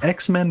it was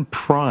X-Men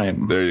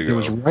Prime. There you go. It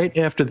was right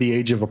after the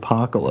Age of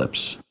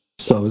Apocalypse.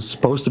 So it was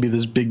supposed to be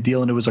this big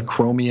deal, and it was a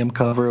chromium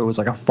cover. It was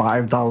like a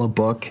 $5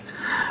 book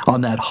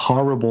on that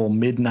horrible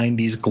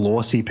mid-'90s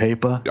glossy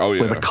paper. Oh, yeah.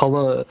 Where the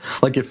color,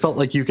 like, it felt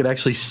like you could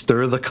actually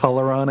stir the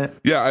color on it.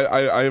 Yeah,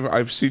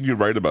 I've seen you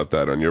write about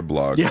that on your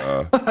blog.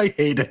 Yeah, I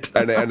hate it.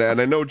 and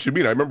I know what you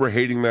mean. I remember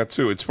hating that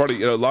too. It's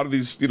funny, a lot of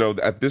these,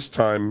 at this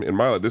time in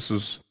my life, this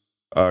is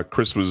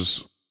Chris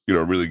was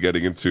really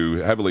getting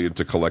heavily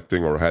into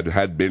collecting, or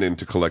had been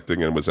into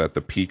collecting, and was at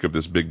the peak of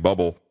this big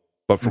bubble.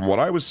 But from what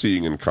I was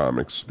seeing in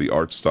comics, the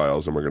art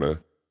styles, and we're going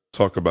to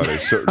talk about a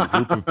certain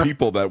group of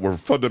people that were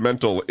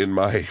fundamental in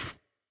my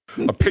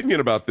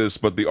opinion about this,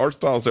 but the art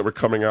styles that were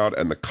coming out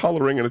and the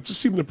coloring, and it just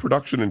seemed the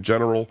production in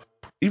general,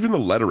 even the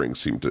lettering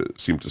seemed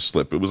to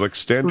slip. It was like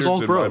standards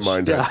in gross.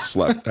 My mind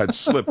had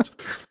slipped.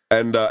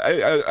 And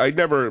I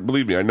never,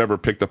 believe me, I never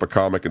picked up a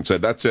comic and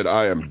said, that's it,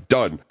 I am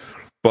done.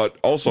 But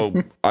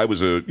also, I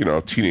was a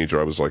teenager.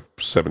 I was like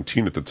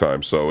 17 at the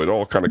time, so it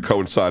all kind of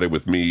coincided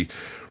with me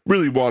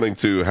really wanting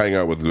to hang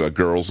out with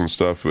girls and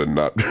stuff, and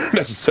not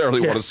necessarily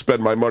want to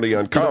spend my money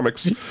on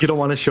comics. You don't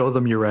want to show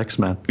them your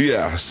X-Men.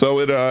 Yeah, so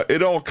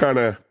it all kind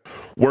of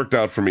worked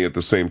out for me at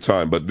the same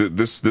time. But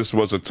this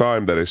was a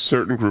time that a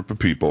certain group of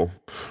people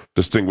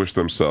distinguished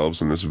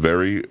themselves in this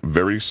very,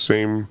 very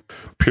same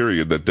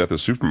period that Death of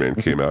Superman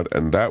came out,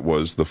 and that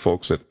was the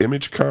folks at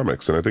Image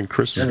Comics. And I think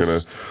Chris is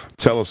going to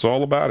tell us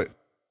all about it.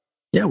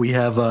 Yeah, we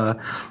have,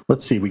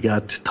 let's see, we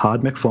got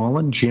Todd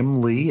McFarlane,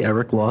 Jim Lee,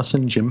 Eric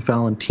Lawson, Jim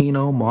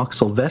Valentino, Mark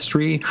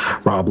Silvestri,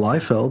 Rob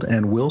Liefeld,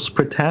 and Whilce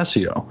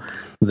Portacio.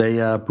 They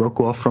broke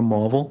off from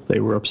Marvel. They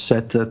were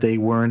upset that they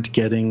weren't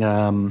getting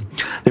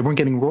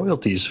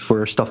royalties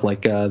for stuff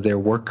like their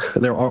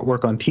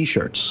artwork on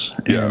T-shirts.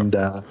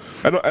 Yeah.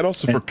 And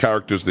also for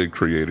characters they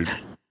created.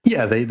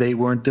 Yeah, they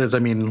weren't, as I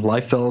mean,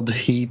 Liefeld,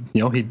 he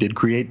did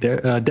create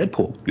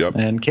Deadpool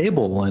and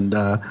Cable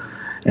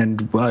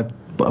and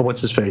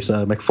what's his face?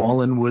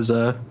 McFarlane was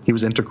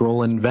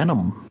integral in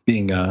Venom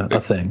being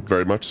a thing.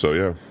 Very much so,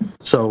 yeah.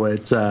 So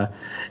it's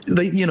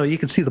you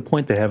can see the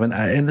point they have,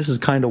 and this is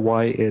kind of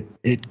why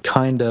it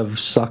kind of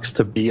sucks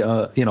to be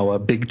a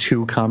big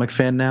two comic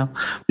fan now,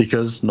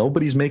 because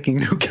nobody's making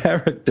new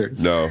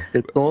characters. No,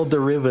 it's all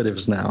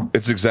derivatives now.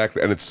 It's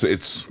exactly, and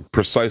it's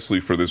precisely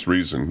for this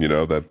reason,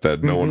 that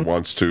no one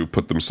wants to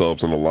put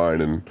themselves on the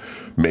line and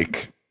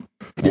make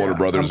Warner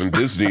Brothers and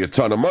Disney a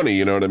ton of money,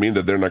 you know what I mean,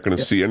 that they're not going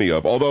to see any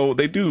of. Although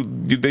they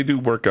do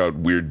work out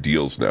weird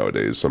deals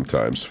nowadays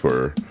sometimes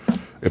for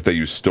if they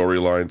use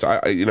storylines.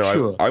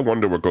 I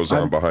wonder what goes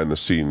on behind the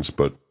scenes,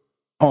 but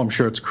Oh, I'm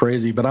sure it's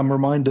crazy, but I'm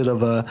reminded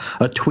of a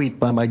tweet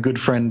by my good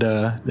friend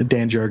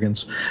Dan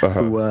Jurgens,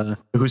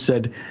 who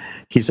said,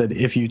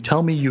 if you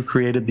tell me you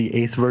created the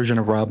 8th version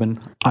of Robin,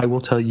 I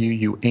will tell you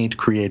you ain't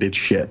created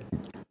shit.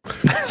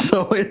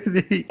 So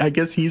I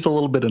guess he's a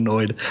little bit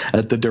annoyed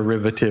at the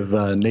derivative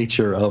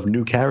nature of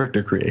new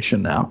character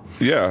creation now.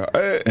 Yeah,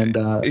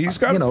 And he's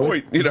got a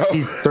point.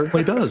 He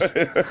certainly does.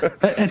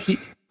 And he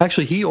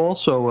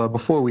also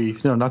before we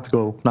not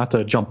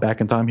to jump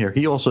back in time here,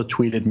 he also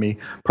tweeted me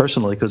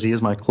personally, because he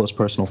is my close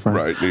personal friend.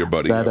 Right, your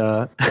buddy.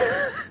 That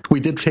we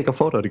did take a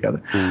photo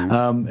together,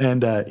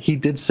 and he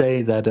did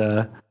say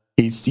that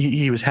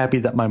he was happy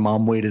that my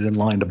mom waited in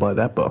line to buy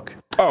that book.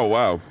 Oh,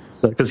 wow.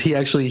 So because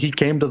he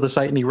came to the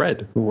site and he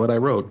read what I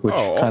wrote, which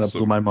kind of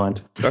blew my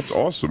mind. That's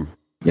awesome.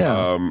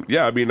 Yeah.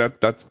 Yeah, I mean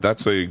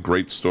that's a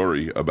great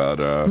story about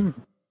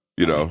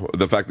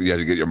the fact that you had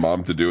to get your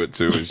mom to do it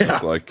too is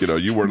just like,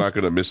 you were not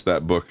going to miss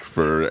that book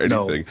for anything.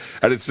 No.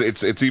 And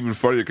it's even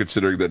funnier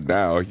considering that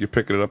now you're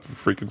picking it up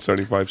for freaking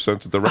 75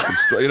 cents at the record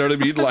store. You know what I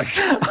mean? Like,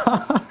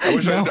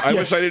 I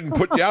wish I didn't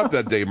put you out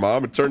that day,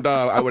 Mom. It turned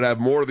out I would have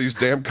more of these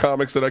damn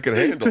comics than I could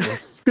handle.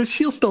 Because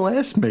she'll still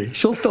ask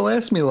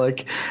me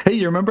like, hey,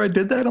 you remember I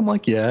did that? I'm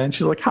like, yeah. And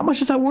she's like, how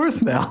much is that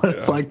worth now?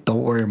 It's like,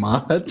 don't worry,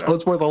 Mom. It's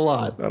worth a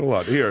lot. Not a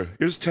lot.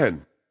 Here's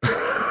 10.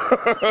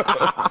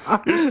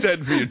 Here's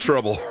 10 for your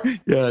trouble.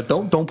 Yeah,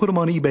 don't put them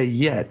on eBay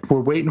yet. We're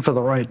waiting for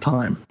the right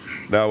time.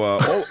 Now,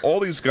 all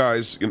these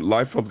guys,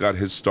 Liefeld got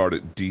his start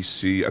at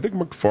DC. I think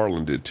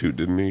McFarlane did too,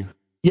 didn't he?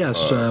 Yes,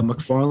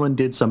 McFarlane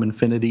did some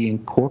Infinity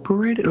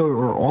Incorporated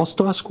or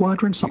All-Star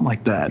Squadron, something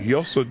like that. He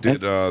also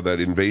did that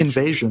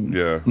Invasion.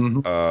 Yeah.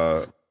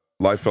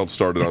 Mm-hmm. Liefeld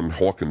started on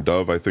Hawk and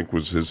Dove, I think,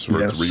 was his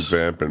first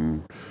revamp,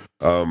 and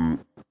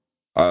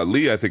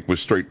Lee, I think, was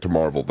straight to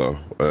Marvel, though,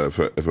 if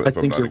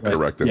I'm not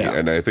incorrect. Right. Yeah.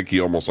 And I think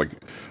he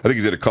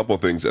he did a couple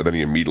of things, and then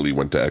he immediately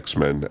went to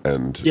X-Men.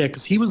 Yeah,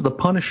 because he was the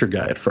Punisher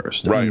guy at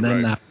first. Right,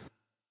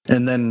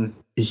 and then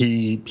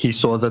he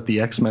saw that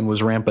the X-Men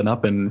was ramping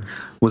up and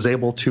was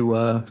able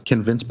to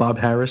convince Bob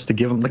Harris to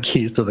give him the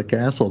keys to the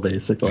castle,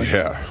 basically.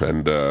 Yeah,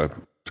 and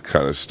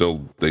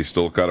they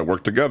still kind of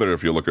work together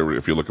if you look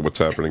at what's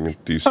happening in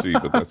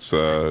DC. But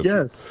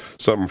that's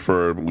something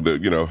for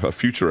a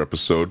future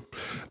episode.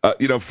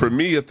 For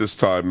me at this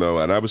time though,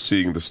 and I was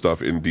seeing the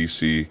stuff in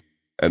DC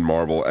and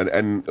Marvel,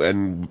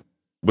 and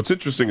what's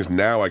interesting is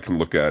now I can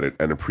look at it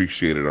and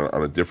appreciate it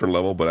on a different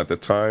level. But at the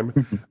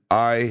time,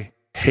 I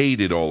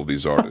hated all of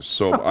these artists.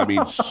 So I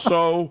mean,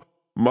 so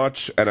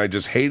much, and I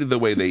just hated the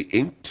way they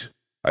inked.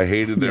 I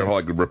hated their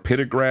like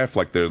rapidograph,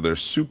 like they're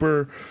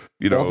super,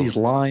 all these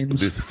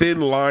lines, the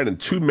thin line and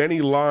too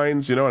many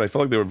lines, and I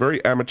felt like they were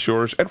very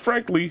amateurish. And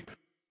frankly,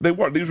 these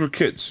were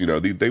kids,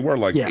 they were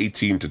like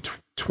 18 to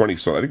 20.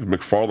 So I think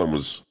McFarlane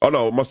was. Oh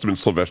no, it must have been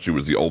Silvestri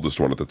was the oldest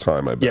one at the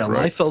time. I bet. Yeah,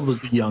 right? Liefeld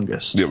was the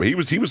youngest. Yeah, but he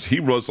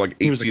was like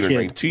 18 or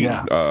 19.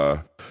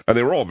 Yeah. And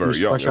they were all very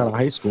young. Fresh out of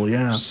high school,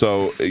 yeah.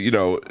 So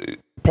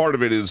part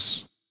of it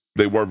is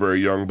they were very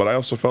young, but I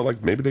also felt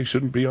like maybe they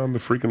shouldn't be on the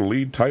freaking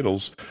lead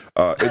titles.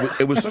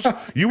 It was such.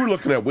 You were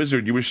looking at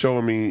Wizard. You were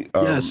showing me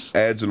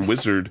ads in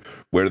Wizard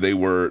where they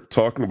were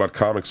talking about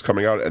comics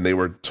coming out, and they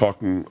were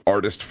talking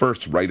artist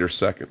first, writer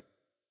second.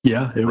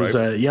 Yeah, it was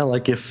say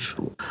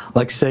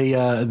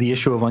the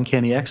issue of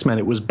Uncanny X-Men,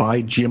 it was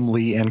by Jim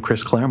Lee and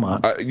Chris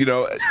Claremont.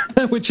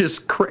 Which is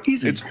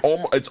crazy. It's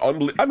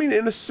unbelievable. I mean,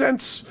 in a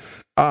sense.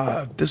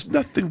 There's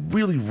nothing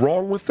really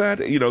wrong with that.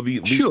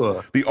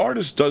 The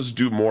artist does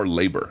do more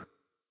labor.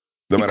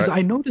 Because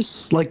I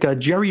notice, like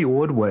Jerry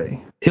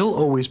Ordway, he'll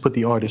always put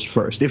the artist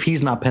first if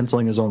he's not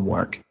penciling his own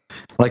work.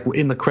 Like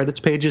in the credits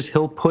pages,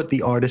 he'll put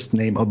the artist's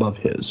name above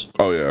his.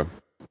 Oh yeah.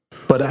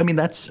 But I mean,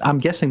 I'm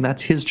guessing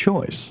that's his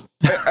choice.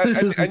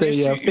 This isn't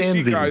you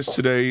see guys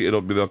today,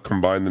 they'll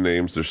combine the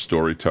names. They're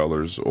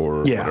storytellers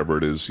or whatever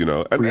it is,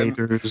 And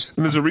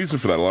there's a reason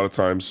for that. A lot of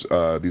times,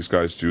 these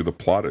guys do the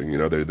plotting.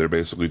 They're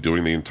basically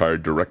doing the entire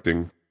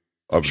directing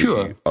of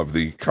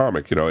the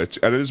comic.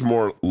 It is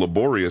more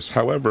laborious.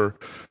 However,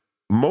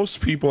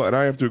 most people, and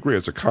I have to agree,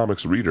 as a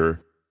comics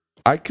reader,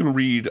 I can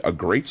read a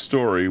great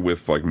story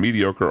with like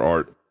mediocre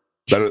art.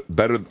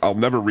 Better. I'll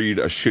never read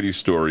a shitty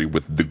story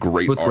with the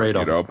great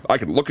art. I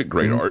can look at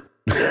great art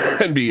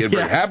and be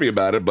very happy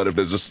about it, but if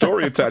there's a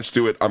story attached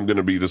to it, I'm going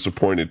to be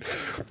disappointed.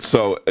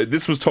 So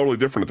this was totally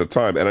different at the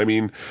time, and I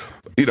mean,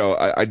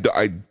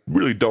 I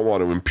really don't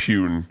want to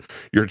impugn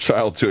your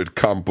childhood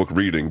comic book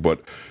reading,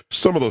 but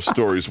some of those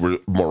stories were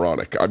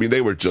moronic. I mean,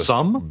 they were just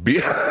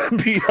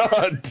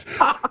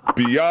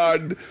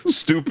beyond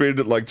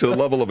stupid, like to the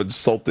level of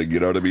insulting. You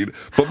know what I mean?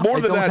 But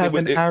more than that, I don't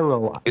have an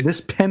arrow.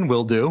 This pen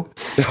will do.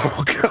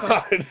 Oh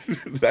God,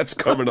 that's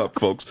coming up,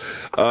 folks.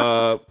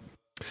 I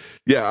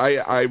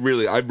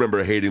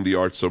remember hating the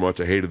art so much.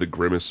 I hated the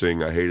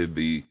grimacing. I hated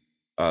the,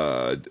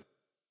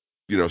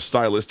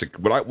 stylistic.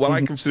 What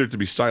I consider to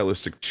be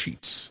stylistic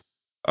cheats.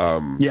 I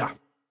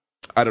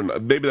don't know.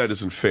 Maybe that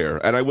isn't fair.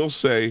 And I will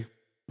say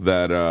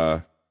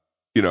that,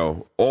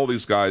 all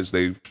these guys,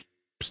 they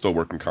still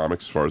work in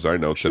comics, as far as I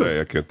know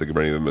today. I can't think of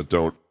any of them that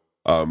don't.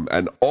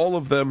 And all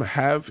of them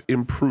have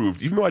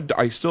improved, even though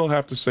I still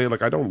have to say,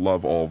 like, I don't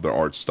love all of their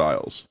art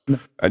styles.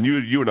 And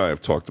you and I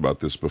have talked about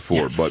this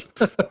before, Yes.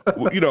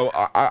 but you know,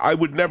 I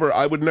would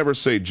never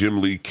say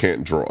Jim Lee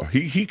can't draw.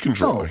 He can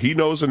draw. No. He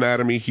knows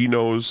anatomy. He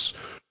knows,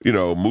 you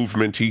know,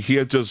 movement.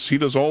 He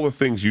does all the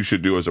things you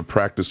should do as a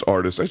practiced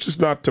artist. It's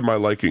just not to my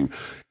liking.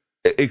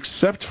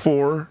 Except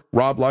for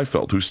Rob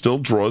Liefeld, who still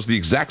draws the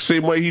exact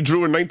same way he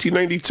drew in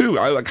 1992.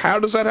 How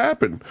does that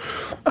happen?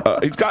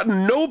 He's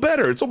gotten no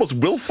better. It's almost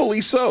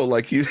willfully so.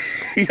 Like he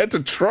had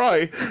to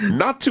try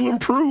not to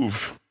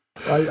improve.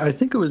 I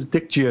think it was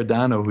Dick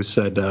Giordano who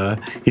said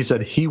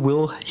he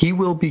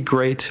will be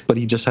great, but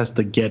he just has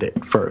to get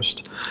it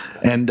first.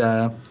 And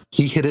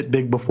he hit it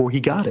big before he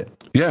got it.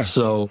 Yeah.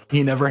 So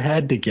he never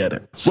had to get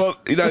it. Well,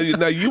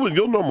 now you'll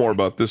know more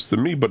about this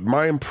than me, but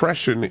my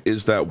impression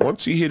is that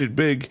once he hit it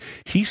big,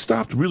 he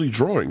stopped really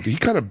drawing. He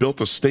kind of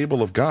built a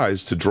stable of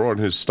guys to draw in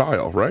his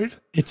style, right?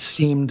 It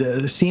seemed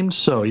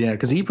so, yeah.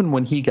 Because even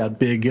when he got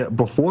big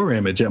before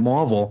Image at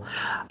Marvel,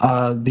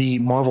 the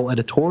Marvel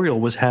editorial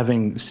was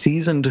having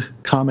seasoned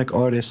comic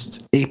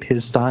artists ape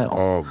his style.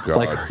 Oh God!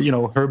 Like, you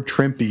know, Herb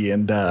Trimpe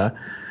and the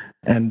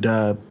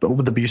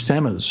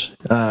Buscema's.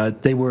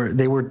 They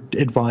were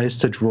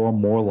advised to draw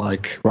more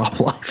like Rob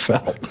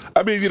Liefeld.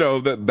 I mean, you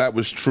know, that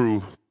was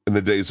true in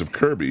the days of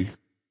Kirby.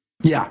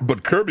 Yeah.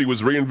 But Kirby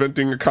was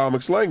reinventing a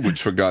comics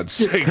language, for God's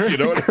sake. You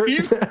know what I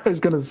mean? I was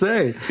going to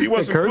say. He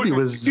wasn't Kirby putting,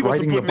 was he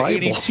wasn't writing the putting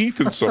 80 Bible.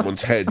 teeth in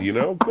someone's head, you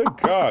know? Good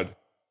God.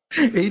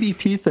 80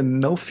 teeth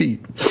and no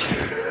feet.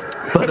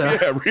 But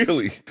Yeah,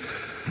 really.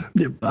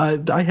 I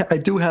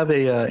do have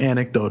a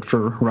anecdote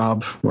for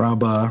Rob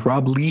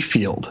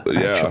Liefeld,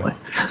 actually.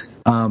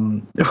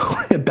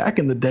 Back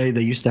in the day,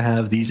 they used to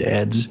have these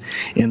ads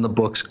in the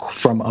books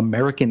from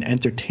American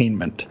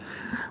Entertainment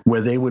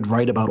where they would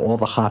write about all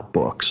the hot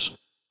books.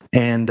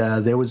 And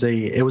it was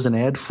an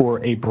ad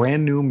for a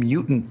brand new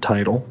mutant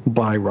title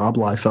by Rob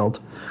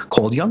Liefeld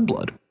called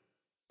Youngblood.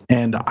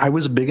 And I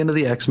was big into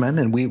the X-Men,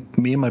 and me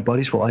and my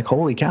buddies were like,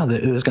 "Holy cow!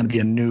 There's going to be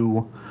a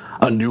new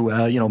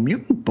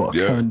mutant book."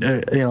 Yeah. And,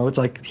 it's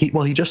like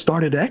he just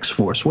started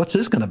X-Force. What's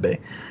this going to be?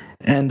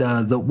 And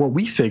what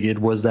we figured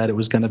was that it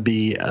was going to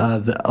be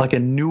like a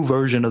new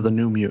version of the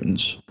New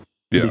Mutants.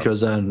 Yeah.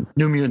 Because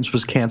New Mutants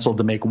was canceled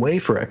to make way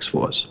for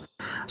X-Force,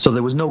 so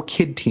there was no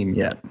kid team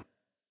yet.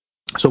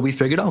 So we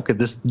figured, okay,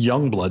 this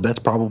Youngblood, that's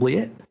probably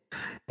it.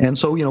 And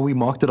so, we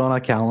marked it on our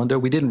calendar.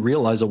 We didn't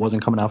realize it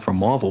wasn't coming out from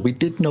Marvel. We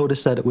did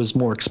notice that it was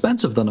more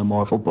expensive than a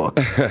Marvel book.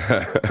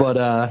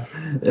 But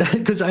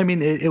because,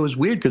 it was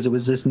weird because it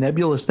was this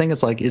nebulous thing.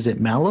 It's like, is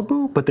it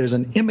Malibu? But there's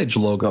an Image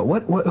logo.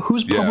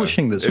 Who's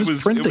publishing this?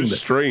 Who's printing this? It was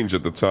strange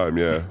at the time,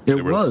 yeah.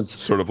 It was.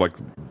 Sort of like,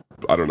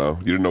 I don't know.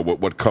 You didn't know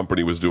what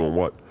company was doing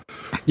what.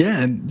 Yeah,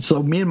 and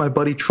so me and my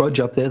buddy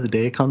trudge up there the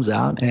day it comes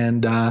out,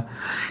 and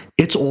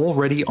it's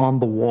already on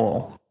the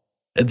wall.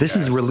 This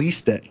is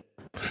release day.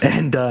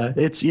 And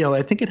it's,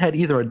 I think it had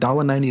either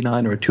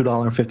 $1.99 or a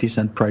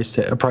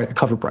 $2.50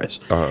 cover price.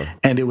 Uh-huh.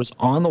 And it was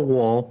on the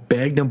wall,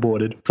 bagged and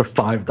boarded for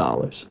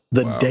 $5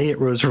 the day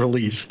it was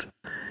released.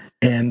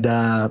 And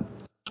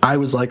I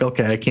was like,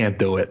 okay, I can't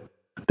do it.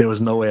 There was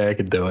no way I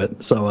could do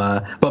it. So,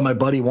 but my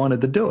buddy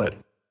wanted to do it.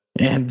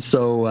 And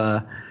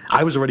so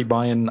I was already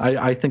buying,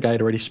 I think I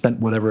had already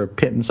spent whatever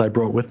pittance I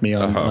brought with me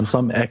on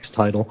some X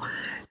title.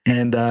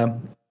 And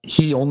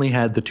he only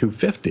had the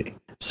 $2.50.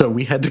 So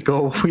we had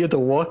to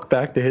walk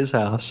back to his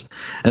house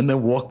and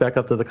then walk back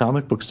up to the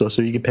comic book store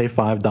so you could pay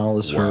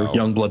 $5 for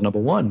Youngblood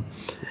 #1.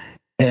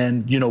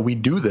 And we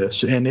do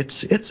this, and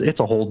it's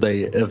a whole day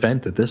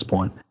event at this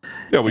point.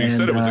 Yeah, well, you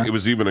said it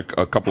was even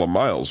a couple of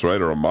miles,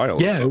 right, or a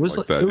mile. Yeah, it was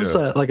like that. It was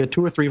like a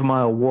 2 or 3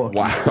 mile walk.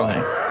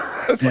 Wow.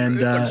 It's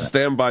like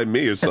Stand By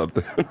Me or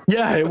something.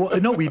 Yeah,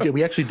 no, we did.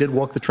 We actually did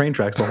walk the train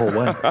tracks the whole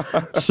way.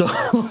 So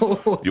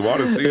you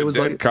want to see a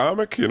dead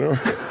comic,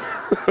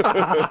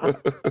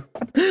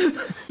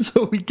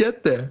 So we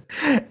get there,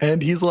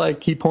 and he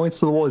points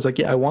to the wall. He's like,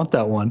 "Yeah, I want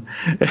that one."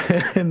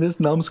 And this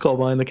numbskull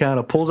behind the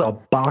counter pulls out a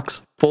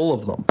box full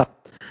of them,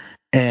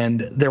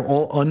 and they're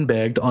all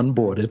unbagged,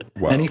 unboarded.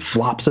 Wow. And he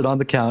flops it on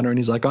the counter, and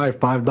he's like, "All right,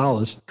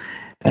 $5."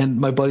 And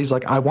my buddy's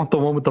like, "I want the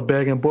one with the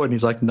bag and board." And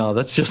he's like, "No,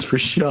 that's just for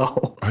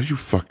show." Are you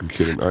fucking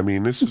kidding?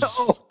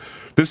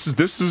 This is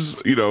this is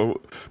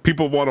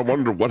people want to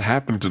wonder what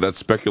happened to that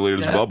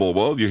speculator's bubble.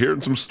 Well, you're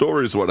hearing some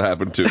stories what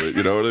happened to it.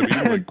 You know what I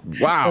mean? Like,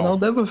 wow. And I'll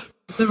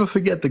never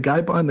forget the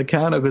guy behind the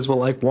counter because we're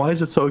like, "Why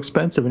is it so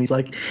expensive?" And he's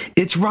like,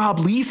 "It's Rob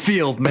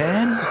Liefeld,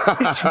 man.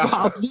 It's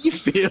Rob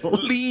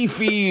Liefeld.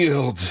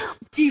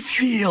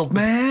 Liefeld,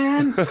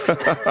 man."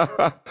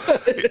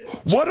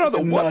 What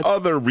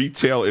other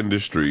retail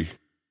industry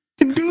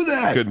can do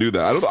that?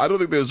 I don't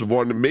think there's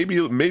one.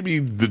 Maybe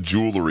the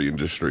jewelry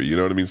industry. You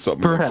know what I mean?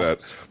 Something Perhaps. like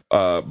that.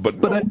 But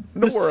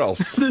nowhere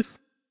else.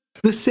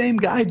 The same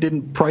guy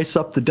didn't price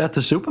up the death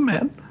of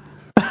Superman.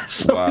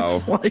 So wow.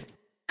 It's like,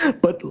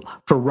 but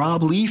for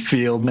Rob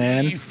Liefeld,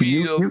 man,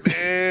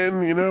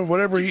 man,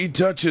 whatever he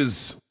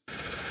touches.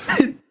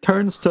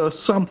 turns to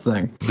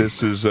something.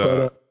 This is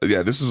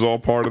this is all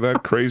part of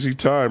that crazy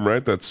time,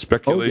 right? That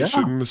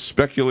speculation,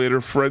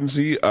 speculator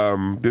frenzy.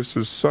 This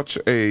is such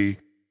a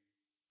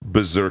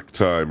berserk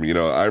time.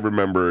 I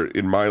remember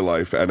in my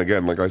life, and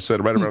again, like I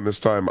said, right around this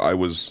time, I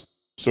was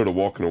sort of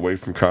walking away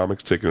from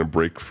comics, taking a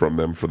break from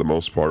them for the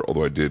most part,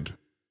 although I did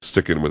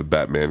stick in with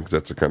Batman because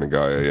that's the kind of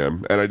guy I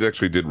am. And I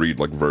actually did read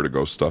like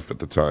Vertigo stuff at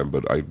the time,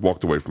 but I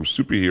walked away from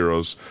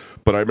superheroes.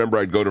 But I remember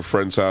I'd go to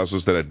friends'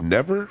 houses that had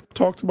never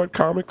talked about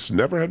comics,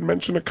 never had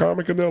mentioned a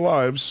comic in their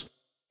lives,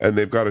 and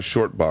they've got a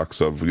short box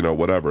of,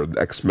 whatever,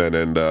 X-Men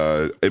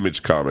and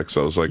Image comics.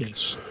 I was like,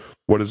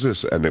 What is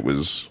this? And it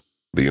was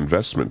The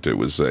Investment. It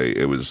was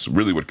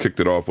really what kicked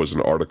it off was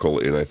an article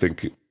in, I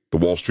think, the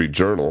Wall Street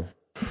Journal.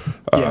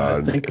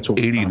 I think it's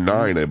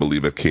 89, I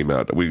believe it came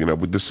out. We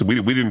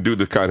didn't do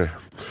the kind of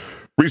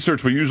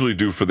research we usually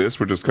do for this.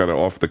 We're just kind of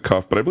off the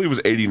cuff. But I believe it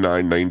was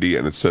 89, 90,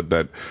 and it said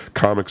that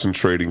comics and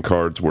trading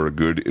cards were a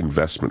good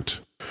investment.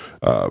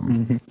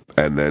 And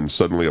then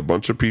suddenly a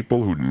bunch of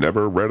people who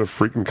never read a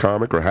freaking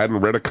comic or hadn't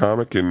read a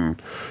comic in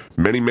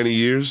many, many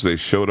years, they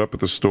showed up at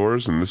the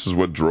stores, and this is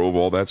what drove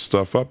all that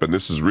stuff up. And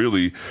this is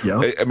really,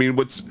 I mean,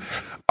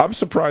 I'm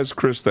surprised,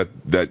 Chris, that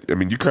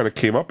you kind of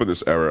came up in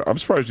this era. I'm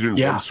surprised you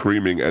didn't run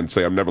screaming and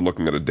say, I'm never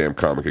looking at a damn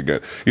comic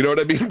again. You know what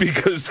I mean?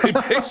 Because they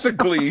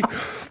basically,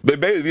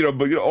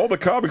 all the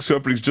comics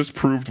companies just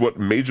proved what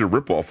major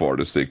ripoff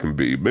artists they can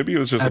be. Maybe it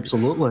was just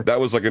absolutely that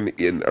was like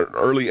an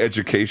early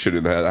education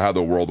in how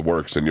the world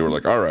works, and you were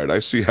like, all right, I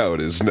see how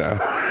it is now.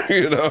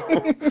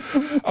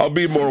 I'll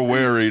be more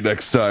wary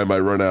next time I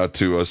run out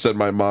to send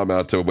my mom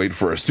out to wait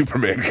for a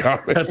Superman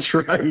comic. That's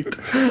right.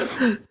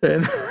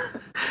 And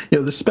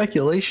the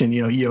speculation,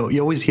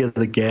 you always hear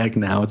the gag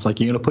now. It's like,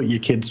 you're going to put your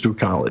kids through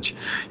college.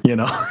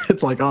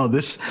 It's like, oh,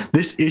 this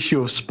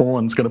issue of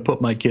Spawn's going to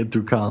put my kid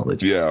through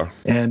college. Yeah.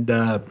 And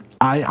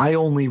I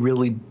only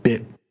really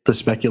bit the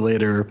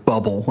speculator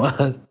bubble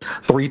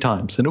 3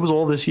 times, and it was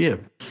all this year.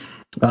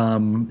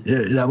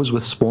 That was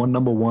with Spawn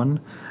 #1,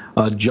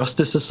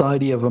 Justice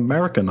Society of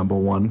America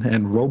 #1,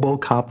 and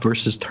RoboCop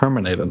versus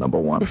Terminator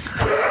 #1.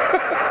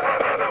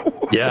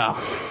 Yeah.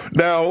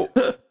 Now,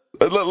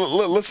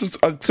 let's just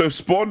so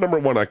Spawn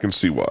 #1, I can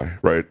see why,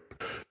 right?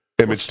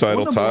 Image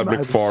title, Todd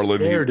McFarlane.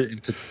 Scared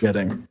into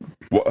getting.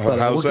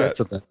 How's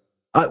that?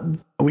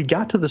 We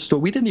got to the store.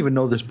 We didn't even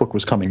know this book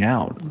was coming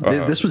out.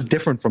 This was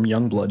different from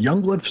Youngblood.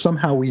 Youngblood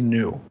somehow we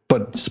knew,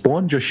 but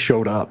Spawn just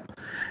showed up.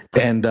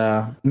 And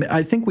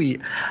I think we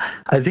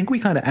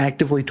kind of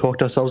actively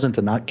talked ourselves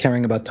into not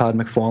caring about Todd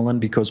McFarlane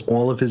because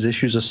all of his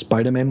issues of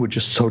Spider-Man were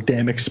just so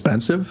damn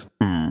expensive.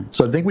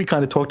 So I think we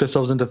kind of talked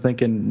ourselves into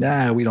thinking,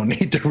 nah, we don't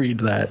need to read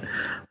that.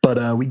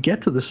 But we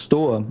get to the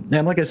store,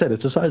 and like I said,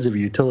 it's the size of a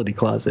utility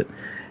closet.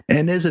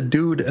 And there's a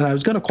dude, and I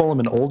was going to call him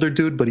an older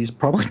dude, but he's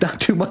probably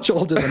not too much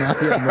older than I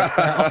am right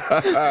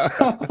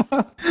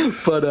now.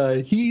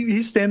 But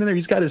he's standing there.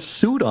 He's got his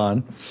suit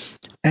on,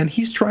 and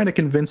he's trying to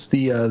convince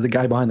the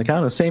guy behind the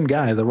counter, the same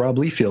guy, the Rob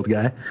Liefeld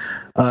guy,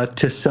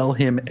 to sell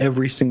him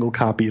every single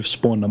copy of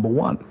Spawn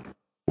 #1.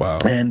 Wow.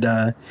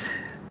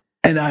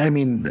 And I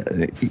mean,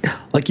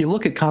 like, you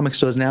look at comic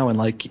stores now, and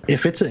like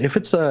if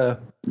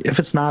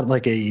it's not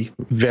like a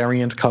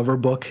variant cover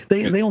book,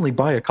 they only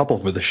buy a couple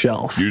for the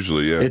shelf.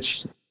 Usually, yeah.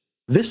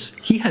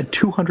 He had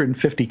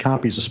 250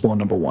 copies of Spawn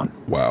 #1.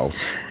 Wow.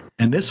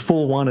 And this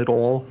fool wanted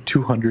all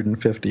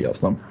 250 of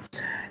them.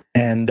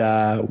 And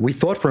we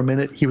thought for a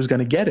minute he was going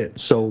to get it,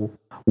 so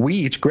we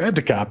each grabbed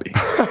a copy.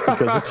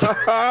 Because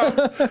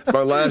it's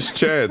my last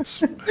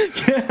chance.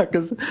 Yeah,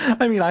 because,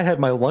 I mean, I had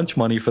my lunch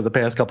money for the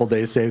past couple of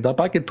days saved up.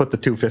 I could put the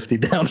 250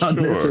 down on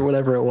this or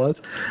whatever it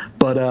was.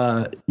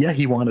 But,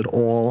 he wanted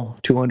all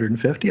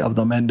 250 of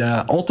them. And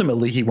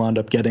ultimately he wound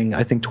up getting,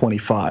 I think,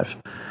 25.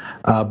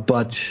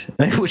 But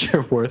which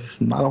are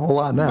worth not a whole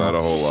lot now. Not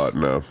a whole lot,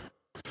 no.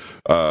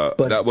 But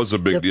that was a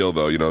big deal,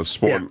 though,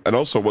 Spawn, and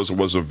also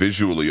was a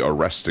visually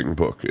arresting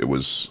book. It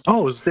was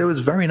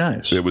very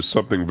nice. It was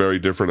something very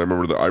different.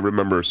 I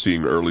remember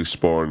seeing early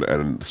Spawn,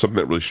 and something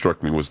that really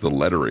struck me was the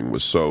lettering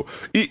was so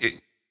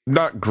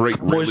not great,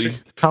 really.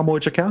 Tom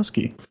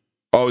Wojciechowski.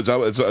 Oh, is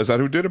that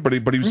who did it? But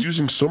he was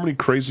using so many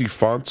crazy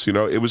fonts.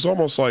 It was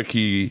almost like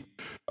he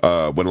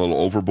went a little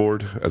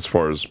overboard as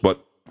far as,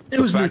 but. It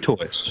was new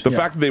toys. The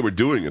fact that they were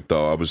doing it,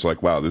 though, I was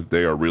like, wow,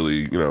 they are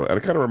really, and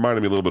it kind of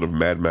reminded me a little bit of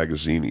Mad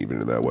Magazine,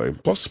 even in that way.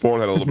 Plus, Spawn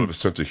had a little bit of a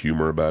sense of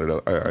humor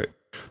about it.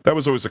 That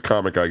was always a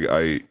comic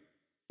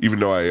even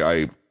though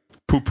I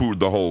poo-pooed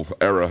the whole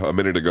era a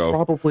minute ago.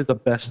 Probably the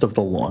best of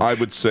the launch. I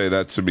would say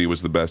that to me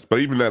was the best. But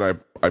even then,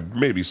 I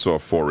maybe saw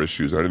 4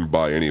 issues. I didn't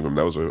buy any of them.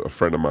 That was a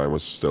friend of mine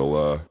was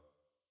still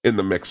in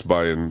the mix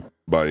buying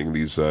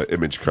these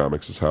Image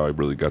comics is how I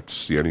really got to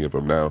see any of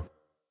them now.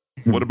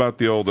 What about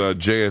the old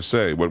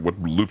JSA? What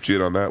looped you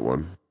in on that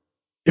one?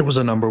 It was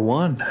a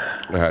 #1.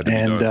 It had to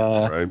be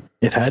done, right?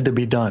 It had to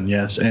be done,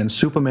 yes. And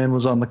Superman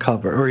was on the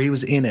cover, or he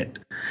was in it.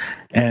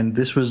 And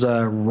this was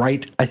I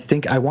want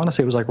to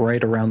say it was like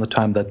right around the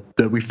time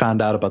that we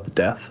found out about the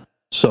death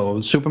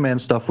So Superman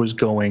stuff was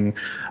going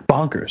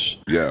bonkers.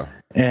 Yeah.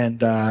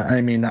 And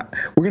I mean,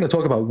 we're going to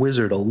talk about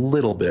Wizard a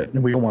little bit.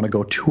 We don't want to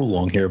go too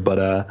long here,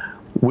 but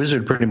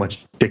Wizard pretty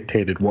much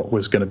dictated what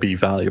was going to be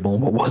valuable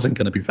and what wasn't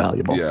going to be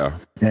valuable. Yeah.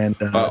 And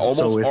Almost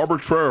so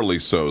arbitrarily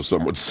so,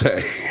 some would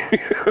say.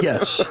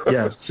 yes.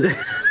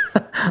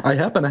 I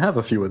happen to have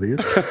a few of these.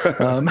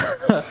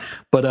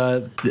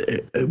 But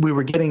we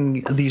were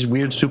getting these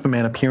weird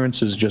Superman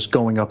appearances just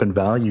going up in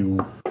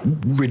value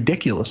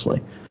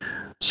ridiculously.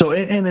 So,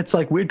 and it's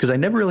like weird because I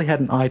never really had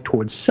an eye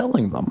towards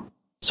selling them.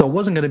 So it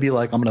wasn't going to be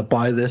like, I'm going to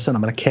buy this and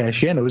I'm going to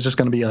cash in. It was just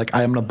going to be like,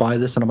 I'm going to buy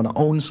this and I'm going to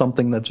own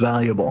something that's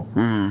valuable.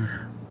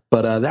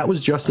 But that was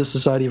Justice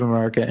Society of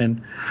America.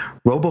 And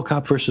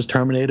RoboCop versus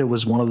Terminator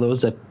was one of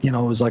those that, it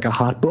was like a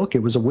hot book.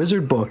 It was a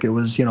Wizard book. It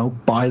was,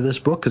 buy this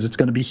book because it's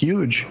going to be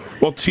huge.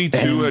 Well,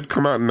 T2 had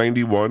come out in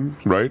 91,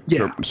 right?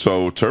 Yeah.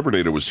 So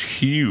Terminator was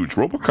huge.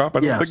 RoboCop, I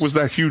don't think was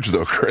that huge,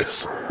 though,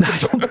 Chris. I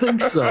don't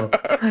think so.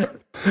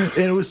 And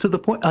it was to the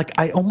point, like,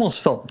 I almost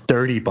felt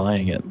dirty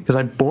buying it because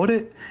I bought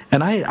it.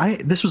 And I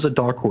this was a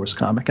Dark Horse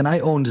comic, and I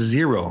owned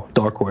 0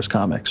 Dark Horse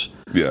comics.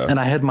 Yeah. And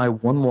I had my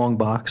one long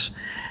box,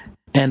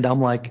 and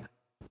I'm like,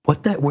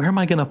 where am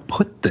I going to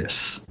put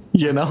this?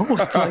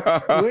 It's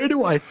like, where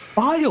do I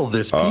file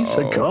this piece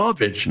of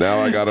garbage? Now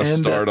I got to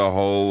start a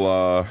whole,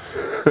 I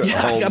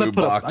gotta new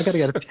box. I got to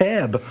get a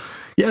tab.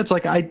 Yeah, it's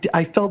like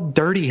I felt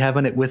dirty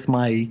having it with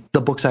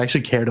the books I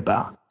actually cared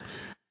about.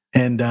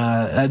 And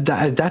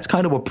that's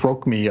kind of what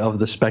broke me of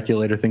the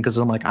speculator thing, because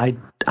I'm like,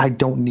 I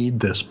don't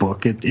need this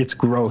book. It's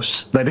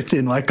gross that it's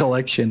in my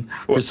collection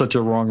for such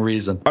a wrong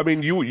reason. I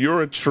mean,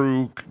 you're a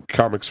true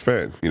comics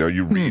fan.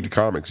 You read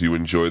comics, you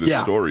enjoy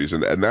the stories,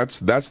 and that's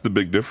the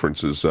big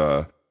difference is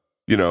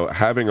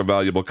having a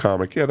valuable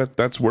comic. Yeah,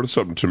 that's worth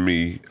something to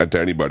me and to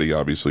anybody,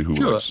 obviously, who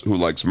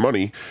likes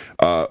money.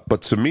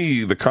 But to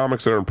me, the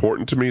comics that are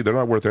important to me, they're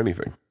not worth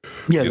anything.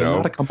 Yeah, they're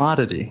not a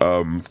commodity.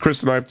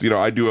 Chris and I,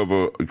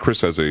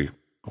 Chris has a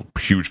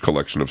huge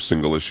collection of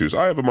single issues.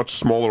 I have a much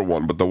smaller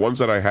one, but the ones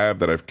that I have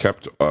that I've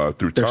kept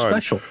through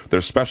time,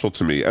 they're special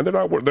to me, and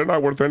they're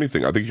not worth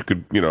anything. I think you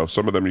could,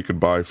 some of them you could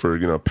buy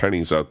for,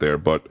 pennies out there,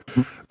 but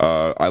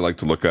I like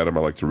to look at them.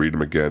 I like to read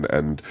them again.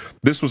 And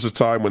this was a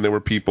time when there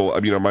were people,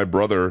 my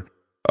brother,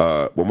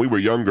 when we were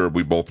younger,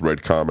 we both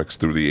read comics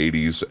through the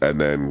 80s and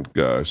then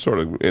sort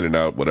of in and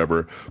out,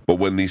 whatever. But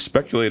when the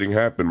speculating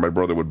happened, my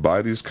brother would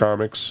buy these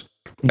comics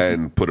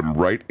and put them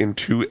right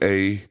into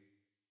a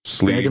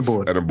sleeve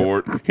and a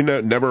board. He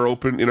never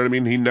opened, you know what I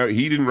mean? He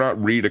did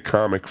not read a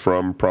comic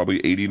from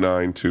probably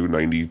 89 to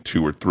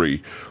 92 or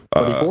 3.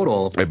 But he bought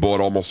all of them. I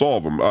bought almost all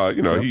of them.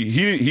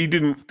 He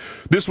didn't.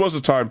 This was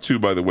a time too,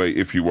 by the way,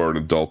 if you were an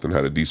adult and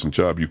had a decent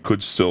job, you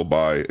could still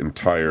buy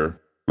entire.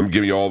 I'm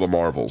giving you all the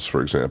Marvels,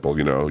 for example.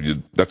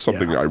 That's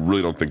something I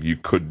really don't think you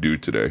could do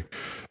today,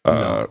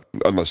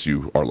 unless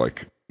you are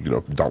like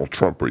Donald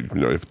Trump, or you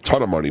have a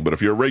ton of money. But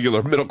if you're a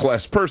regular middle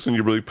class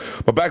person,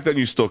 but back then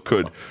you still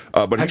could.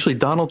 But actually,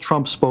 Donald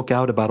Trump spoke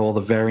out about all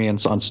the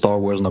variants on Star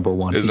Wars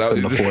 #1. He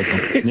couldn't afford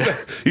them.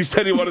 He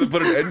said he wanted to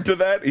put an end to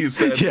that. He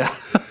said,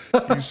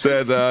 he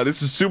said,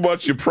 this is too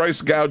much. You're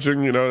price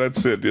gouging.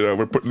 That's it.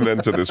 We're putting an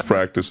end to this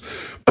practice.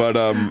 But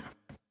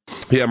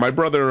my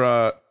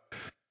brother,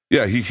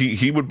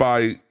 he would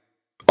buy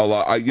a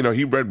lot.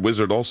 He read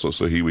Wizard also,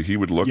 so he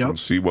would look and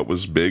see what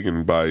was big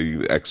and buy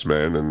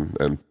X-Men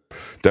and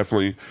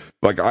definitely,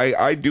 like,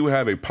 I do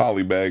have a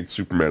polybagged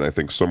Superman, I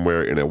think,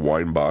 somewhere in a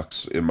wine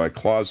box in my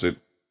closet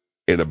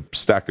in a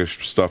stack of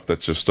stuff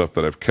that's just stuff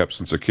that I've kept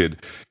since a kid.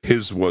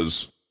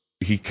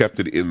 He kept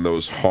it in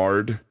those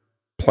hard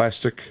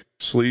plastic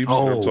sleeves, you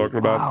know what I'm talking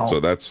about? Wow.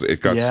 So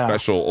it got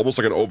special, almost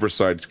like an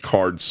oversized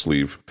card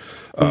sleeve.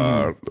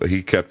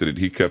 He kept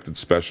it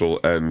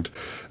special, and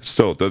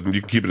still,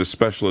 you can keep it as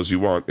special as you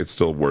want. It's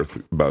still worth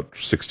about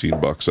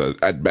 $16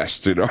 at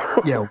best,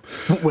 Yeah,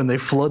 when they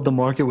flood the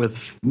market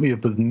with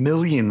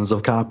millions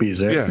of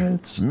copies.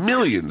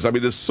 Millions. I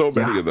mean, there's so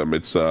many of them.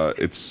 I'm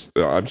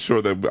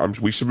sure that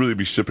we should really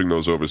be shipping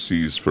those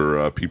overseas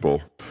for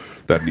people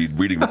that need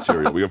reading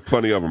material. We have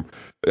plenty of them.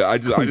 I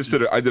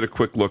did a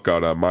quick look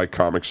on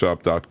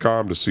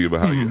mycomicshop.com to see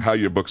about how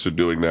your books are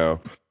doing now.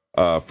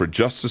 For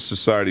Justice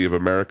Society of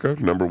America,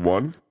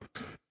 #1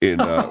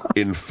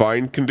 in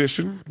fine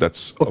condition.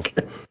 That's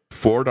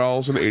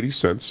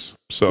 $4.80.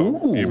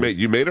 So you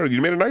made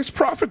a nice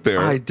profit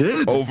there. I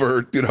did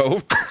over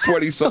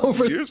 20-something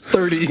over years,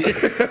 30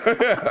 years.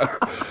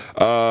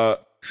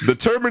 The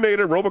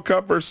Terminator,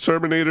 RoboCop vs.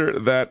 Terminator,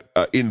 that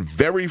in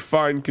very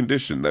fine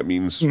condition. That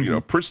means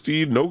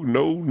pristine,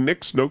 no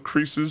nicks, no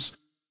creases.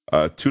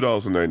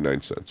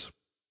 $2.99.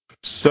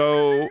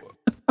 So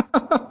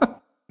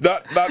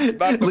not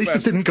at least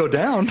best. It didn't go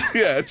down.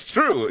 Yeah, it's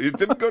true. It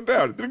didn't go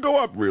down. It didn't go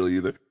up really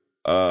either.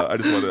 I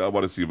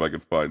want to see if I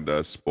can find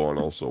Spawn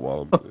also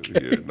while I'm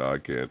here. No, I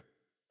can't.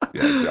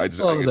 Yeah, I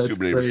get too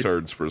many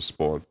returns for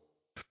Spawn.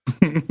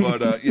 But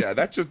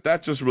that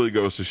just really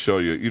goes to show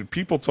you.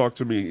 People talk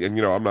to me, and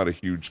I'm not a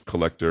huge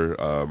collector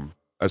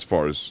as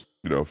far as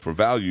for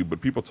value,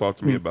 but people talk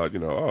to me about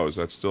is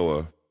that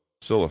still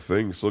still a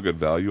thing, still get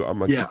value. I'm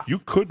like, Yeah. you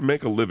could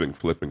make a living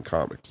flipping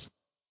comics.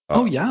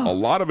 Oh, yeah. A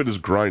lot of it is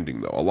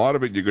grinding, though. A lot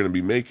of it you're going to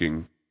be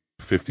making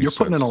 50 You're cents.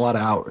 putting in a lot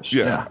of hours.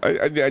 Yeah.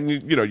 And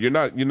you're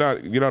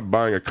not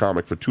buying a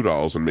comic for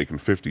 $2 and making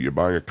 50. You're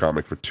buying a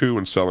comic for $2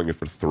 and selling it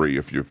for $3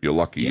 if you're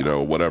lucky,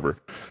 whatever.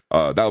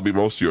 That'll be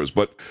most of yours.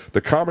 But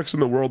the comics in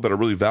the world that are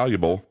really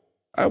valuable,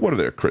 what are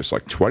there, Chris?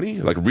 Like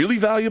 20? Like really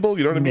valuable?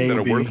 You know what I mean? That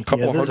are worth a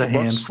couple there's a $100.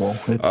 handful.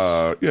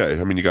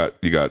 I mean,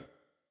 you got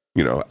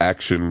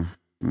Action,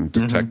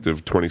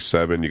 Detective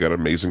 27. You got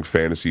Amazing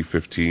Fantasy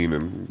 15,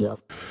 and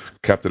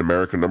Captain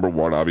America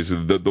 #1.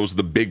 Obviously, those are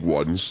the big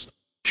ones.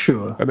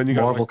 Sure. And then you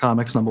got Marvel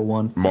Comics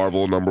 #1.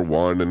 Marvel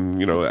 #1,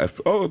 and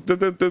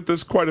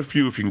there's quite a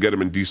few if you can get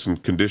them in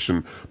decent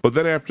condition. But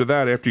then after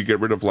that, after you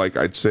get rid of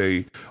I'd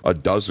say a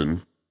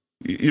dozen,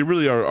 you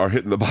really are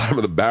hitting the bottom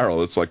of the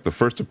barrel. It's like the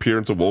first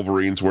appearance of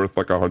Wolverine's worth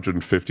like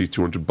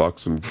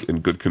 $150-$200 in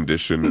good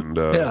condition, and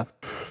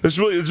there's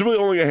really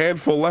only a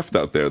handful left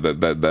out there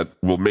that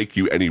will make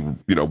you any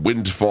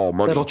windfall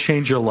money. That'll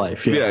change your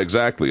life. Yeah,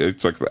 exactly.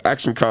 It's like the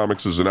Action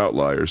Comics is an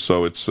outlier,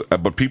 so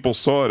but people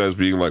saw it as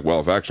being like, well,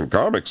 if Action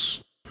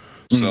Comics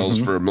sells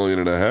for $1.5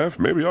 million,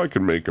 maybe I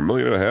can make $1.5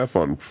 million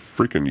on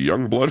freaking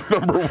Youngblood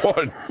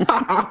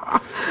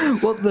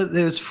 #1. Well,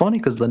 it was funny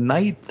because the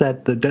night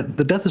that the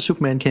Death of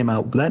Superman came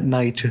out, that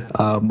night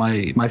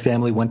my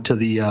family went to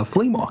the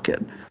flea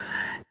market,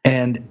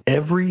 and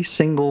every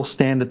single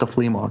stand at the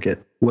flea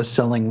market was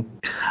selling.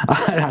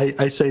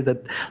 I say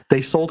that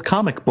they sold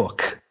comic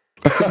book.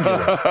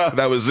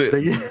 That was it.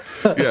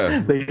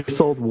 They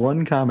sold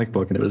one comic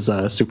book, and it was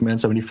Superman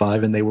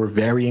 75, and they were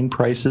varying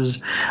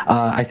prices.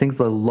 I think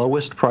the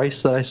lowest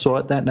price that I saw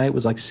it that night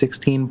was like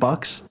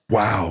 $16.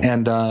 Wow.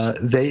 And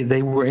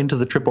they were into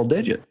the triple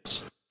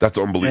digits. That's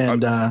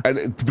unbelievable.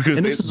 And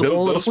this is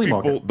all at a flea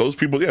market. Those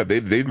people, they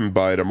didn't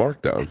buy it at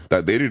markdown.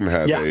 That they didn't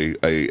have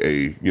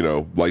a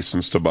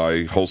license to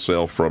buy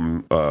wholesale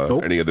from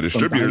any of the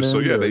distributors.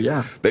 So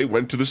they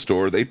went to the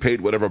store, they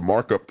paid whatever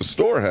markup the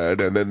store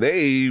had, and then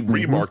they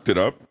remarked it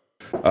up.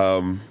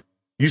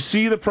 You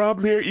see the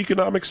problem here,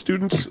 economics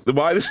students?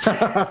 Why this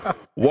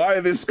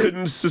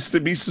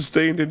couldn't be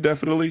sustained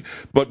indefinitely?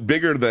 But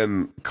bigger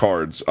than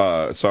cards,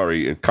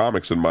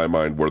 comics in my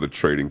mind were the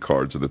trading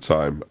cards at the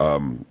time.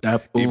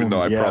 Even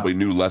though I probably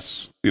knew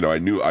less, I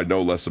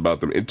know less about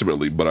them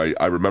intimately, but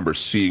I remember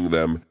seeing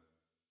them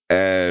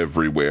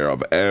everywhere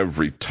of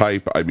every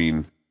type. I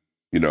mean,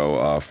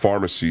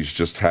 pharmacies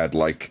just had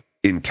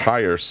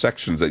entire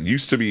sections that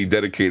used to be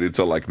dedicated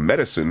to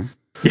medicine.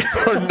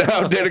 Are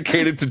now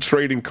dedicated to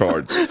trading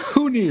cards.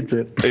 Who needs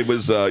it? It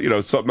was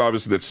something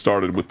obviously that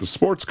started with the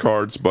sports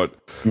cards, but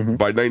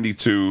by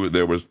 '92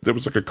 there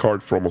was a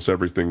card for almost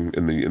everything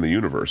in the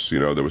universe.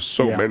 There was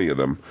so many of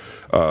them.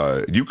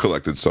 You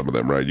collected some of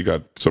them, right? You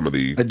got some of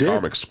the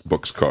comics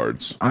books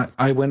cards.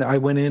 I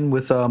went in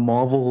with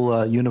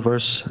Marvel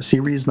Universe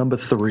Series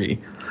 #3.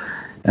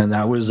 And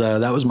that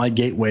was my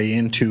gateway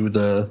into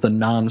the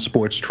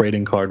non-sports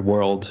trading card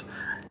world.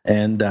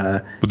 And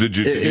but did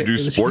you do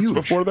sports huge.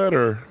 Before that,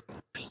 or?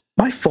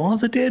 My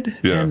father did,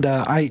 and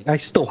I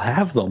still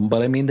have them,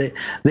 but I mean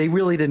they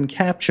really didn't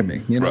capture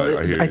me. Right,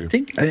 I hear you. I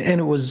think, and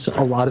it was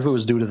a lot of it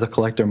was due to the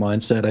collector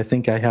mindset. I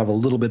think I have a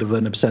little bit of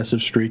an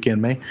obsessive streak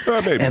in me,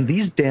 maybe. And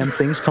these damn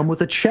things come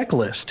with a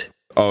checklist.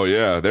 Oh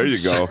yeah, there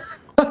you go.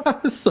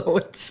 So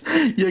it's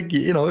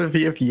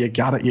if you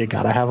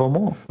gotta have them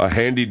all. A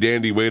handy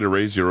dandy way to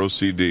raise your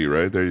OCD,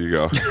 right? There you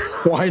go.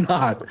 Why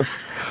not?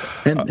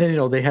 And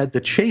they had the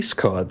chase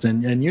cards,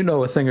 and you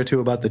know a thing or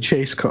two about the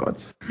chase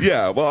cards.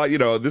 Yeah,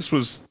 well, this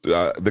was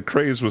the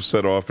craze was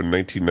set off in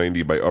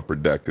 1990 by Upper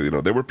Deck.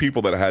 There were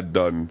people that had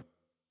done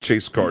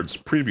chase cards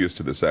previous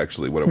to this.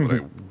 Actually,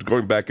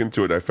 going back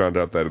into it, I found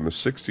out that in the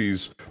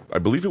 60s, I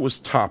believe it was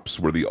Topps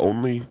were the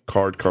only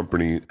card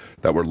company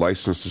that were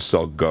licensed to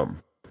sell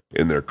gum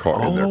in their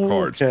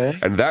cards. Okay.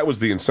 And that was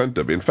the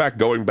incentive. In fact,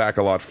 going back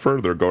a lot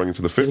further, going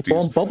into the 50s, they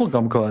bought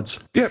bubblegum cards.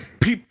 Yeah,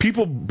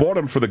 people bought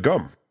them for the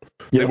gum.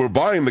 They were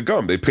buying the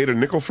gum. They paid a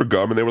nickel for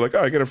gum, and they were like,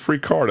 I get a free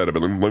card out of it.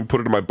 Let me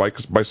put it in my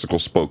bicycle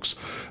spokes.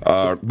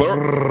 But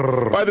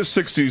by the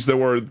 60s, there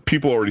were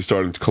people already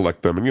starting to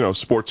collect them. And,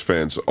 sports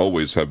fans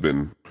always have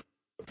been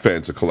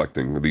fans of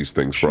collecting these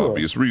things for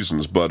obvious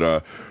reasons.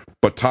 But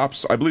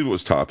Topps, I believe it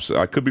was Topps.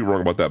 I could be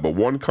wrong about that. But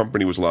one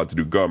company was allowed to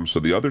do gum. So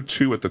the other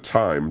two at the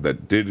time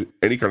that did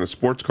any kind of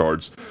sports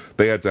cards,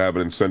 they had to have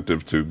an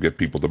incentive to get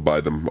people to buy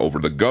them over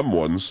the gum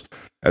ones.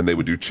 And they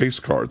would do chase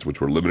cards, which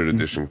were limited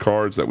edition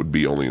cards that would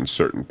be only in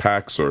certain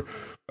packs. Or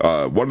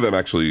one of them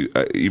actually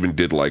even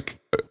did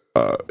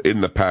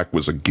in the pack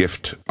was a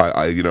gift.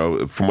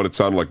 From what it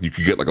sounded like, you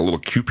could get a little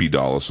Cupid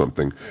doll or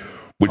something,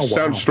 which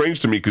sounds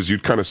strange to me because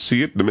you'd kind of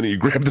see it the minute you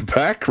grab the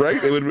pack,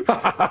 right?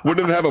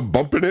 Wouldn't it have a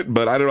bump in it?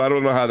 But I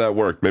don't know how that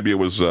worked. Maybe it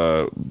was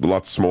a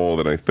lot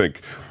smaller than I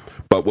think.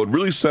 But what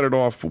really set it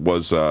off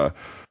was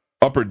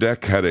Upper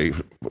Deck had a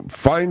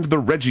Find the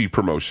Reggie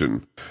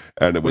promotion,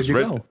 and it was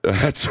Where'd you go?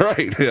 That's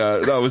right. Yeah,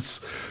 that was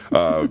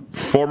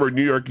former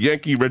New York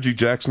Yankee Reggie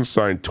Jackson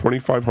signed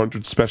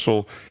 2,500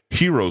 special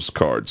Heroes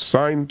cards,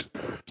 signed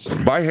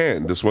by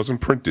hand. This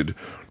wasn't printed,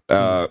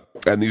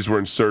 and these were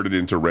inserted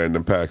into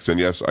random packs. And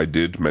yes, I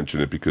did mention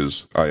it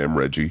because I am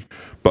Reggie.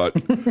 But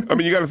I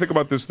mean, you got to think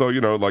about this though.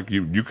 You know, like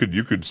you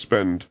could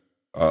spend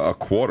a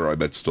quarter. I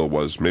bet still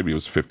was. Maybe it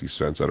was 50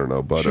 cents. I don't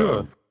know, but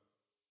Sure.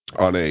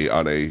 on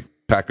a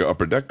pack of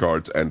Upper Deck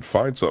cards and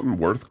find something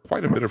worth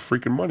quite a bit of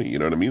freaking money. You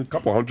know what I mean? A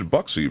couple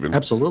 $100 even.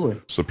 Absolutely.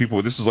 So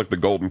people, this is like the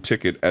golden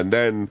ticket. And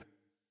then,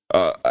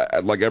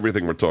 like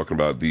everything we're talking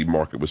about, the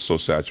market was so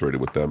saturated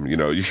with them. You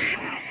know, you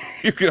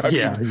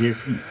know,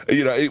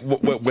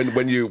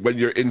 when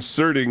you're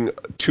inserting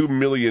 2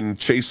 million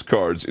chase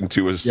cards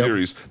into a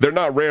series, they're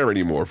not rare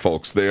anymore,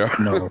 folks. They are.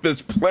 No.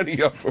 There's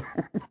plenty of them.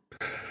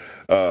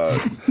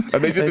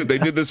 And they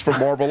did this for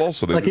Marvel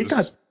also.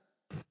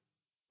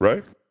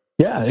 Right?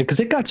 Yeah, because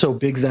it got so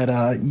big that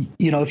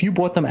if you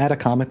bought them at a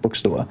comic book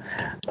store,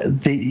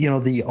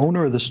 the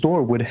owner of the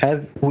store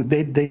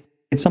they'd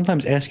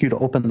sometimes ask you to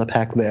open the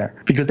pack there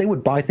because they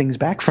would buy things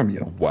back from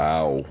you.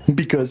 Wow.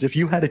 Because if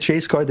you had a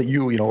chase card that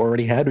you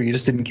already had or you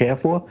just didn't care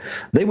for,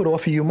 they would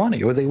offer you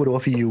money or they would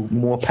offer you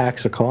more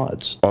packs of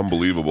cards.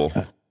 Unbelievable.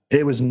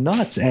 It was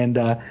nuts, and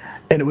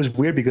it was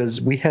weird because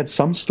we had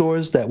some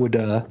stores that would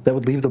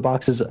leave the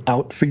boxes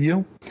out for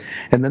you,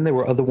 and then there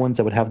were other ones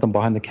that would have them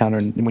behind the counter,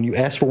 and when you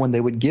asked for one,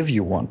 they would give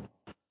you one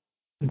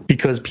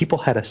because people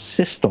had a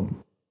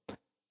system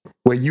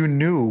where you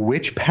knew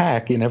which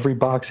pack in every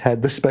box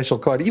had the special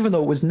card, even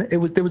though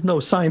there was no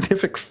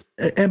scientific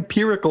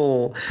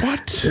empirical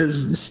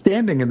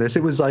standing in this.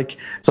 It's like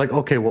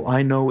okay, well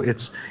I know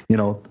it's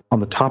on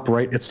the top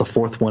right it's the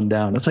fourth one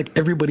down. It's like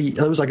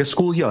it was like a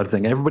schoolyard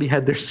thing. Everybody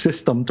had their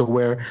system to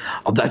where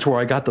that's where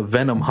I got the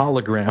Venom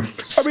hologram.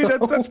 I mean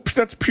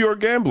that's pure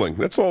gambling.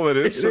 That's all it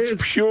is.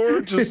 It's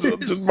pure.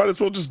 Just might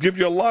as well just give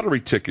you a lottery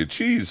ticket.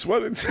 Jeez,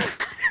 what?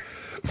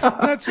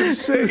 That's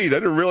insane. I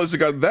didn't realize it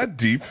got that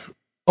deep.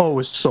 Oh, it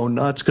was so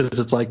nuts because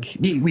it's like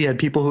we had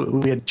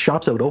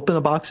shops that would open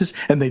the boxes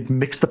and they'd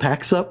mix the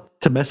packs up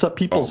to mess up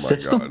people's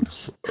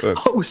systems.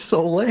 It was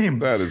so lame.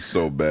 That is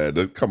so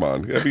bad. Come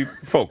on. I mean,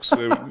 folks,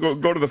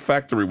 go to the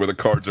factory where the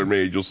cards are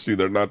made. You'll see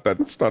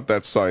it's not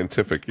that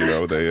scientific, They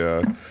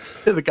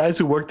the guys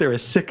who work there are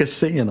sick of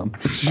seeing them.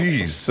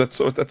 Jeez,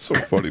 that's so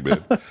funny,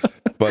 man.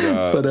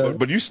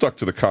 But you stuck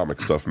to the comic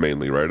stuff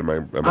mainly, right?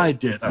 I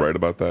did. Right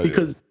about that?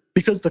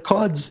 Because the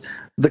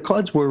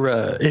cards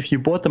were if you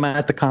bought them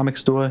at the comic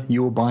store,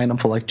 you were buying them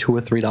for like $2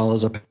 or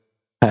 $3 a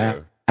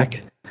pack.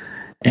 Yeah.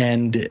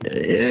 And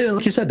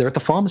like you said, they're at the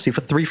pharmacy for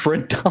 $3 for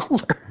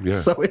 $1. Yeah.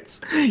 So it's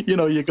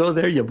you go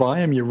there, you buy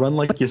them, you run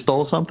like you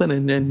stole something,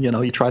 and then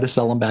you try to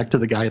sell them back to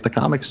the guy at the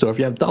comic store if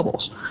you have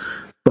doubles.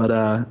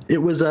 But it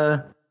was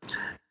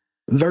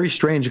very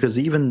strange because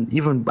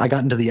even I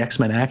got into the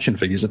X-Men action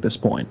figures at this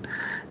point,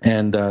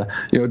 and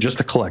just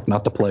to collect,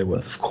 not to play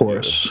with, of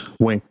course. Yeah.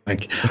 Wink,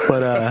 wink.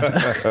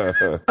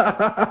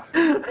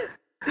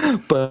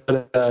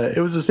 But it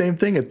was the same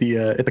thing at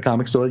the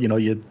comic store.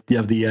 You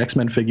have the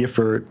X-Men figure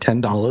for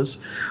 $10,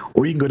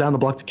 or you can go down the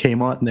block to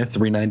Kmart and they're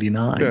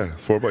 $3.99. Yeah,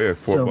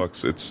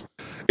 $4.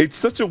 It's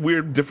such a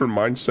weird, different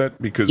mindset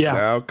because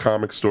now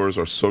comic stores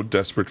are so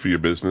desperate for your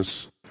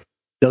business.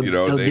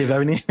 They'll give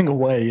everything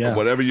away, yeah.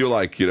 Whatever you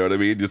like, you know what I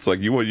mean? It's like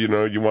you want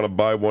to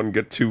buy one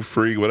get two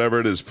free, whatever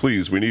it is.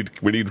 Please, we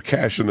need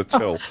cash in the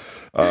till.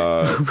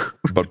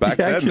 But back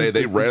then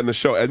they ran the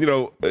show, and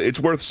it's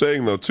worth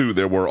saying though too,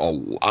 there were a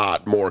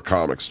lot more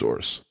comic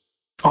stores.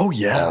 Oh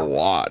yeah, a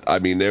lot. I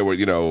mean, there were.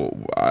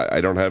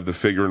 I don't have the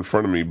figure in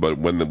front of me, but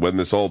when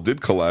this all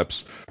did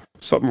collapse,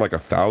 something like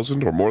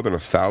 1,000 or more than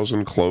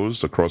 1,000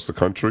 closed across the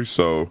country.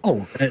 So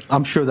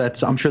I'm sure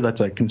that's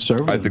a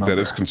conservative. I think number.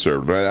 That is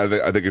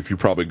conservative. I think if you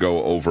probably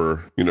go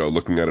over,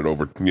 looking at it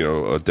over,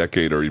 a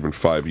decade or even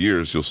 5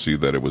 years, you'll see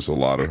that it was a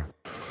lot of.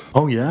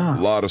 Oh yeah.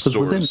 A lot of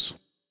stores.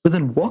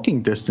 Within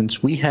walking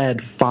distance, we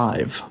had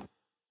 5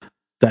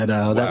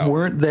 that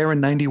weren't there in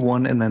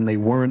 91, and then they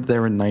weren't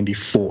there in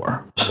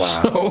 94.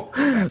 Wow.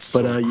 That's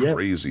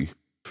crazy.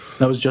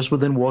 That was just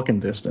within walking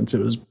distance.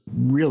 It was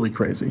really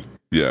crazy.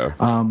 Yeah.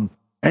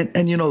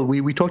 And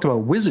we talked about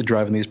Wizard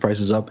driving these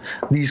prices up.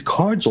 These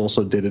cards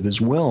also did it as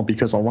well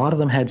because a lot of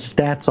them had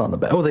stats on the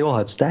back. Oh, they all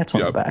had stats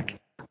on the back.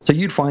 So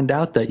you'd find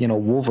out that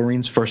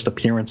Wolverine's first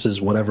appearances,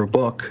 whatever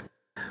book,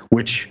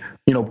 which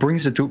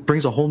brings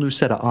a whole new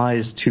set of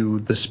eyes to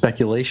the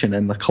speculation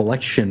and the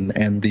collection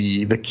and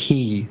the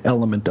key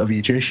element of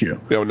each issue.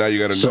 Yeah, now you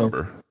got a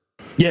number.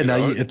 Yeah,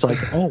 it's like,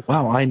 oh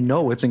wow, I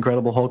know it's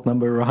Incredible Hulk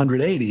number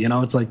 180.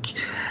 It's like,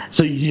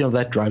 so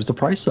that drives the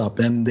price up.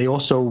 And they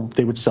would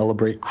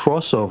celebrate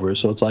crossovers.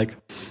 So it's like,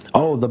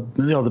 oh, the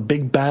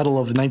big battle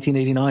of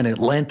 1989,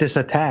 Atlantis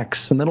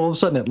Attacks, and then all of a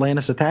sudden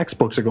Atlantis Attacks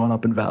books are going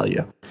up in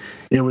value.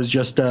 It was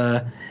just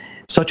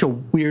such a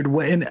weird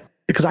way. And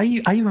because I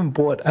even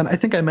bought, and I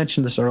think I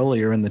mentioned this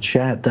earlier in the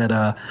chat, that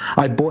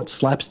I bought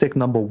Slapstick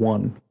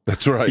 #1.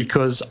 That's right.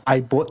 Because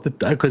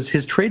because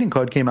his trading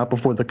card came out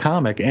before the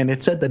comic, and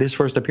it said that his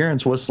first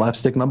appearance was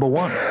Slapstick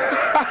 #1.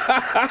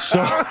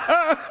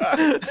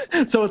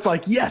 So it's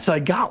like, yes, I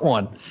got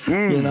one.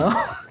 You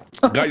know.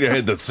 Got your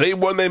head the same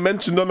one they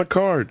mentioned on the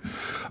card.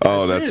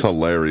 Oh, that's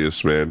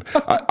hilarious, man.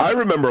 I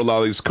remember a lot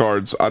of these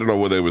cards. I don't know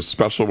whether they were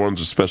special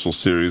ones or special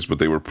series, but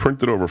they were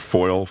printed over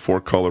foil,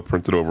 4-color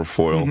printed over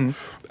foil,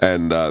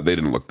 and they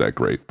didn't look that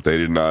great. They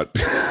did not.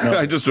 No.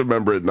 I just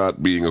remember it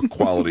not being a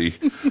quality.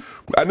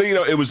 I think,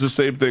 it was the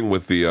same thing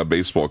with the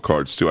baseball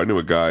cards, too. I knew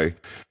a guy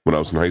when I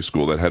was in high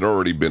school that had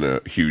already been a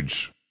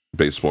huge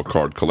baseball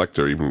card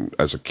collector, even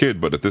as a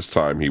kid, but at this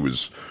time he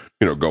was,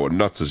 going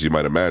nuts, as you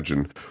might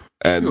imagine.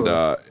 And,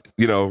 Sure.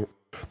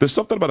 There's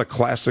something about a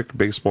classic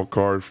baseball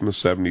card from the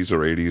 70s or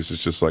 80s.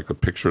 It's just like a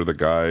picture of the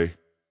guy,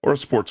 or a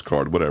sports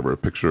card, whatever, a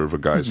picture of a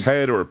guy's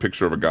head or a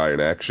picture of a guy in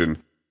action.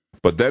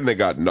 But then they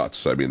got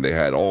nuts. I mean, they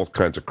had all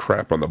kinds of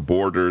crap on the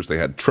borders. They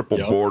had triple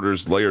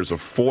borders, layers of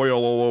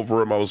foil all over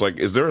them. I was like,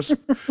 is there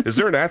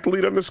an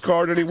athlete on this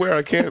card anywhere?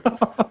 I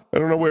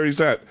don't know where he's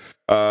at.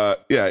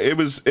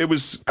 It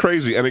was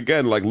crazy. And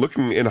again, like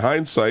looking in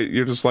hindsight,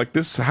 you're just like,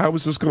 how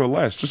is this going to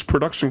last? Just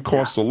production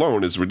costs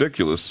alone is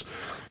ridiculous.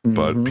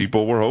 But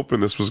people were hoping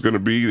this was going to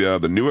be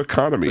the new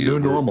economy. The new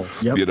normal.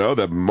 Yep.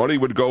 That money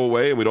would go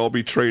away and we'd all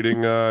be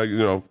trading,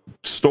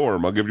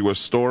 Storm. I'll give you a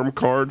Storm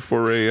card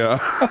for a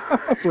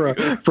for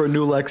a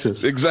new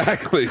Lexus.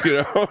 Exactly.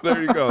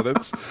 There you go.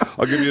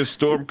 I'll give you a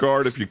Storm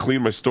card if you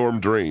clean my Storm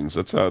drains.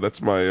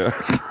 That's my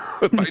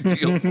my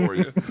deal for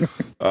you.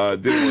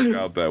 Didn't work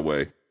out that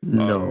way.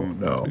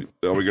 No.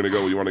 Are we gonna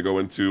go? You want to go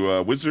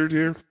into Wizard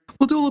here?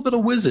 We'll do a little bit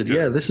of Wizard.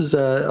 Yeah, this is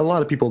a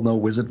lot of people know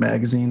Wizard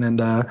magazine,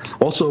 and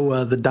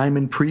also the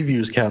Diamond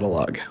Previews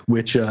catalog,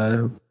 which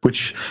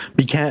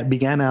began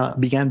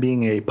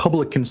being a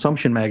public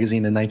consumption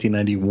magazine in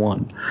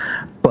 1991.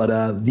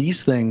 But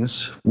these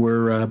things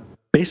were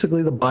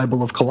basically the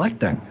Bible of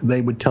collecting.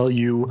 They would tell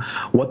you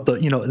what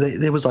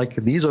it was like,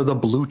 these are the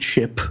blue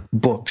chip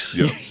books.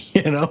 Yep.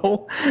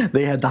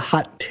 They had the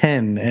Hot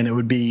 10, and it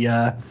would be,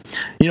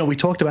 we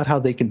talked about how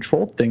they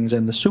controlled things,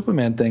 and the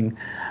Superman thing.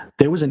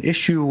 There was an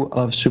issue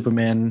of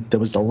Superman that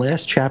was the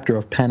last chapter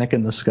of Panic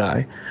in the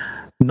Sky.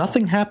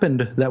 Nothing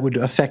happened that would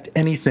affect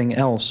anything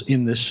else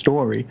in this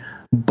story,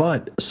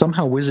 but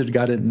somehow Wizard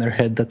got it in their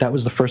head that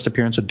was the first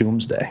appearance of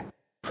Doomsday.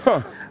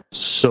 Huh.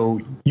 So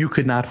you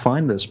could not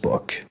find this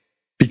book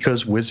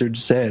because Wizard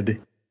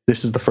said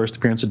this is the first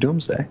appearance of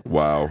Doomsday.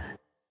 Wow.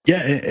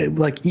 Yeah,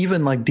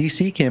 even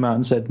DC came out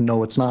and said,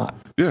 no, it's not.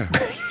 Yeah.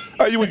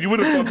 You would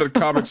have thought that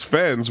comics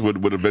fans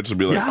would eventually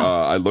be like,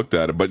 I looked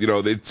at it. But,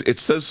 it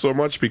says so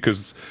much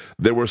because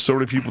there were so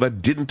many people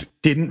that didn't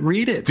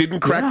read it. Didn't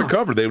crack the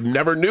cover. They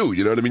never knew.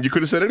 You know what I mean? You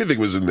could have said anything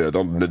was in there.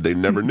 They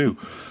never knew.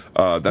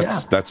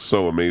 That's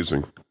so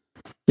amazing.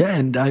 Yeah,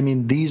 and I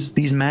mean,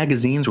 these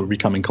magazines were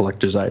becoming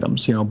collector's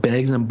items.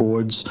 Bags and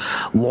boards,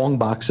 long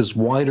boxes,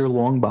 wider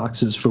long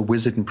boxes for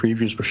Wizard and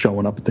Previews were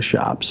showing up at the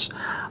shops.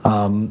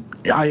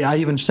 I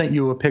even sent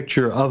you a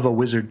picture of a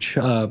Wizard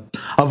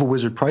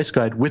price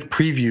guide with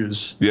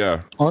previews.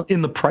 Yeah.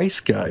 In the price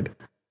guide.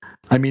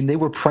 I mean, they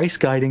were price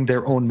guiding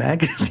their own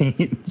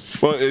magazines.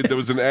 Well, there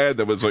was an ad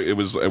that was like,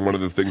 and one of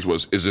the things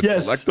was, is it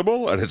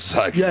collectible? And it's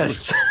like,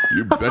 yes,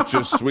 you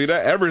betcha, sweetie,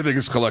 everything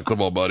is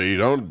collectible, buddy.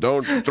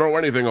 Don't throw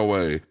anything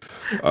away.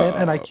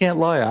 And I can't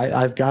lie,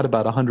 I've got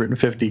about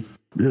 150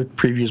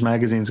 Previews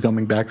magazines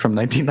coming back from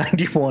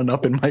 1991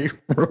 up in my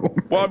room.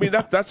 Well, I mean,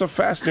 that's a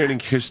fascinating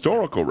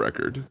historical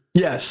record.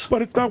 Yes.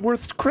 But it's not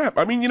worth crap.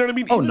 I mean, you know what I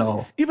mean?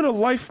 No. Even a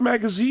Life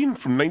magazine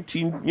from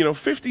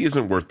 1950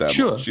 isn't worth that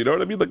much. You know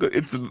what I mean? Like,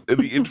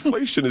 the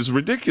inflation is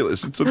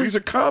ridiculous. These are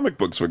comic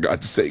books, for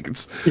God's sake.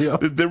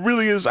 There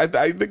really is. I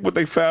think what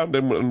they found,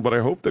 and what I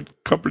hope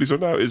that companies are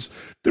now, is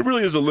there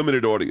really is a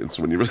limited audience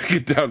when you really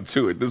get down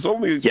to it. There's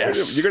only you're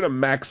going to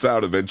max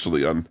out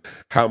eventually on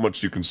how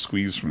much you can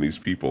squeeze from these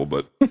people,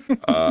 but they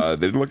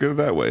didn't look at it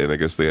that way, and I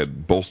guess they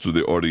had bolstered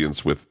the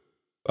audience with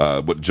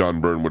what John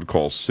Byrne would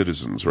call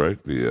citizens,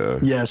 right? The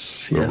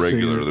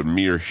regular, the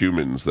mere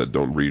humans that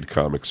don't read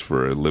comics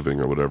for a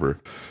living or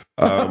whatever.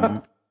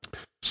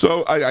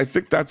 So I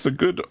think that's a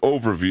good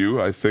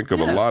overview, I think, of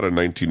a lot of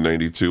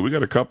 1992. We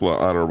got a couple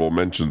of honorable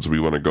mentions we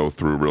want to go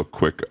through real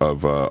quick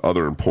of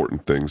other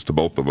important things to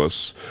both of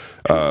us.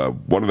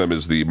 One of them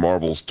is the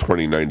Marvel's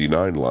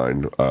 2099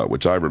 line,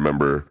 which I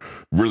remember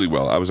really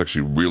well. I was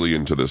actually really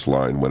into this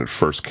line when it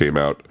first came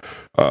out,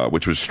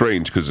 which was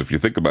strange because if you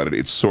think about it,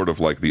 it's sort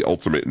of like the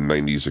ultimate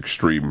 90s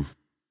extreme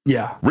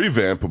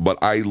revamp,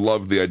 but I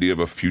love the idea of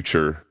a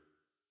future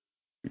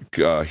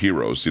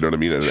heroes, you know what I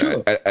mean? And,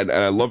 sure. and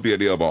I love the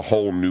idea of a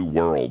whole new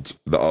world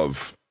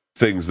of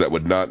things that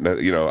would not,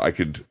 I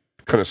could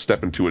kind of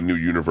step into a new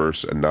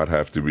universe and not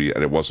have to be,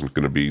 and it wasn't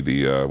going to be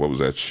the, what was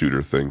that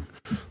shooter thing?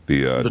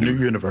 The new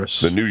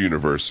universe. The new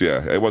universe,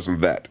 yeah. It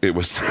wasn't that. It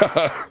was,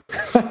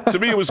 to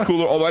me, it was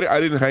cooler. Although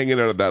I didn't hang in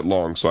on it that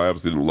long, so I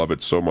obviously didn't love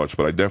it so much,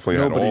 but I definitely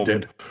Nobody had all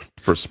did.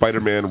 For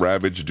Spider-Man,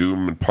 Ravage,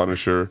 Doom, and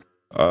Punisher.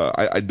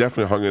 I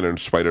definitely hung in on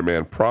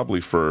Spider-Man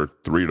probably for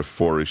 3 to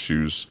 4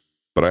 issues,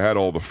 but I had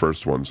all the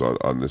first ones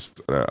on this.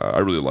 I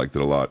really liked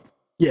it a lot.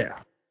 Yeah.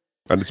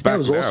 And it's back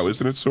was now, also-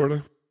 isn't it, sort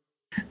of?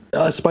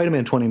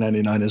 Spider-Man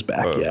 2099 is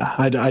back. Yeah,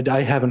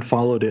 I haven't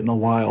followed it in a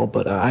while,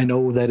 but I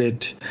know that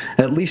it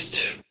at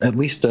least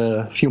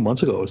a few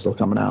months ago it was still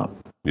coming out.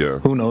 Yeah.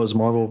 Who knows?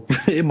 Marvel,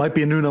 it might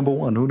be a new number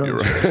one. Who knows? You're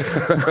right.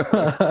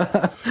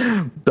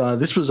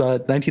 This was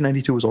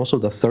 1992 was also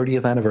the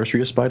 30th anniversary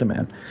of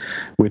Spider-Man,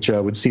 which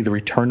would see the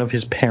return of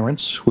his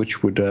parents,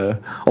 which would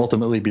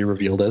ultimately be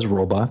revealed as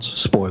robots.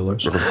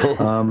 Spoilers. We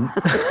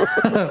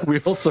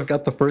also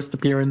got the first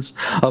appearance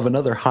of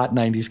another hot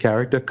 90s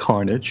character,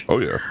 Carnage. Oh,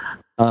 yeah.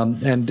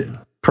 And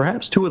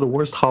perhaps 2 of the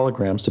worst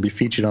holograms to be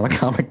featured on a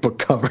comic book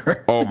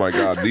cover. Oh, my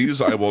God.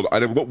 These,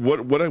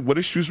 what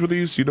issues were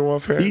these? You know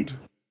offhand?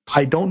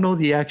 I don't know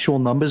the actual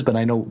numbers, but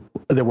I know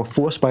there were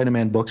 4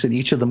 Spider-Man books, and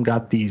each of them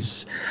got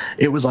these.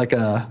 It was like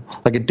a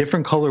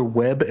different color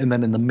web, and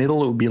then in the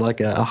middle it would be like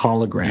a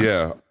hologram.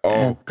 Yeah.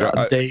 Oh,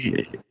 God.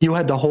 You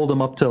had to hold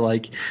them up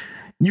to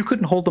you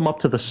couldn't hold them up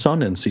to the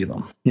sun and see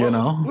them. You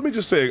know. Let me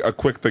just say a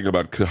quick thing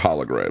about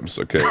holograms,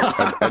 okay,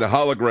 and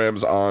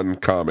holograms on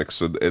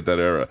comics at that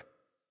era.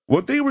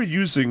 What they were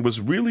using was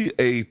really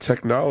a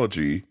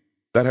technology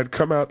that had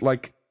come out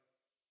like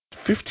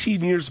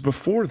 15 years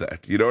before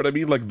that. You know what I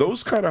mean? Like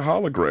those kind of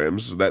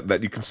holograms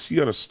that you can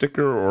see on a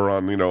sticker or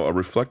on, a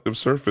reflective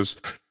surface,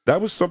 that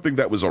was something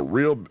that was a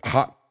real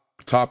hot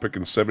topic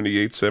in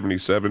 78,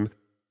 77.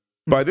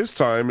 By this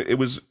time, it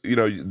was,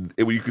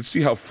 you could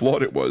see how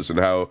flawed it was and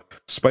how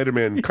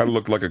Spider-Man kind of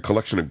looked like a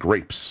collection of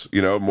grapes,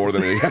 more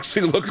than it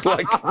actually looked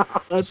like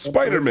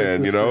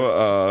Spider-Man, there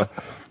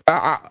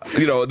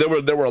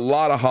were a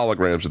lot of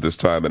holograms at this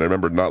time, and I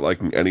remember not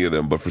liking any of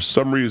them. But for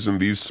some reason,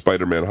 these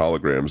Spider-Man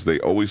holograms,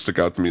 they always stick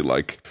out to me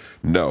like,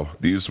 no,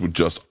 these were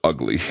just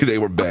ugly. They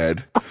were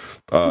bad.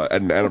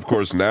 And of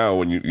course now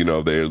when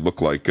they look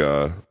like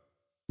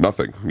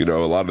nothing. A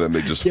lot of them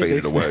they just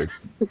faded away.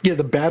 Yeah,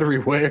 the battery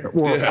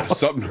wore out.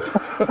 Something.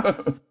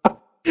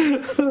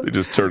 They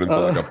just turn into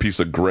like a piece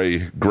of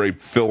gray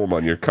film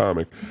on your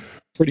comic.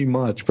 Pretty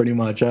much. One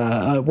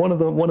of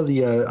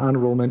the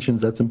honorable mentions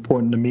that's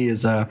important to me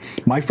is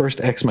my first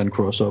X-Men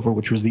crossover,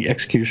 which was the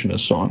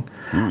Executioner's song.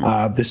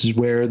 This is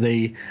where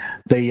they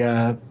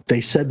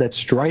said that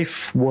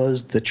Strife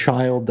was the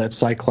child that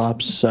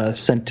Cyclops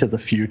sent to the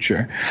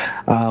future.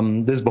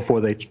 This is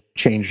before they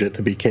changed it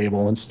to be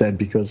Cable instead,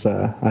 because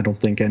I don't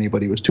think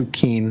anybody was too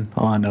keen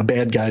on a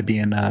bad guy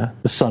being the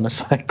son of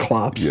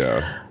Cyclops.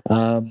 Yeah.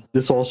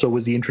 This also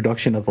was the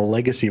introduction of the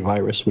Legacy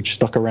virus, which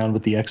stuck around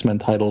with the X-Men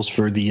titles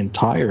for the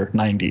entire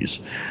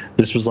 90s.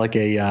 This was like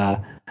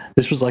a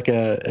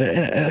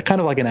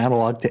kind of like an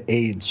analog to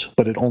AIDS,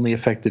 but it only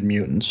affected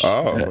mutants. Oh,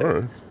 all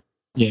right.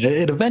 Yeah,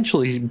 it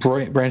eventually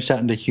branched out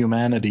into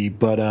humanity,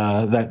 but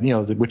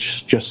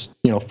which just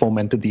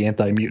fomented the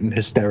anti-mutant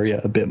hysteria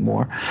a bit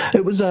more.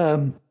 It was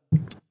a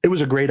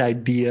great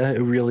idea.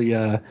 It really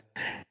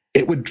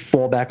it would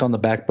fall back on the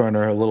back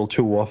burner a little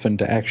too often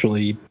to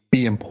actually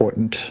be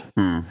important.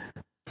 Did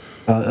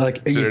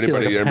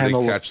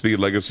anybody catch the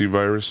Legacy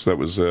virus that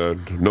was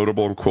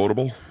notable and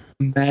quotable?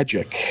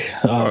 Magic.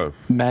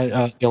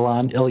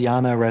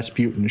 Ilyana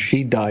Rasputin,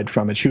 she died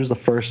from it. She was the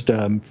first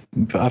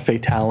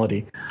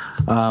fatality,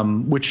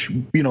 which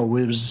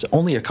was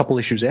only a couple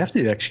issues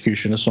after the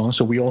Executioner song.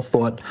 So we all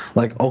thought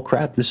like, oh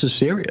crap, this is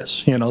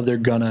serious. They're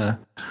gonna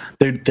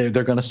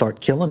start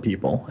killing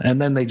people,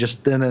 and then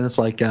it's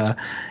like,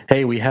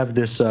 hey, we have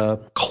this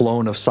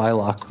clone of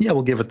Psylocke. Yeah,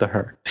 we'll give it to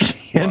her.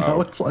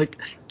 It's like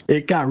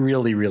it got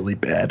really, really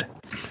bad,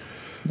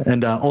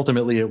 and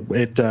ultimately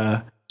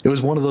it was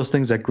one of those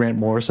things that Grant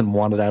Morrison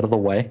wanted out of the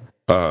way.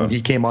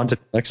 He came on to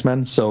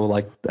X-Men, so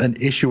like an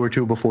issue or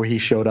two before he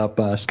showed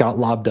up, Scott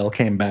Lobdell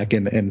came back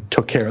and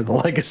took care of the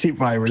Legacy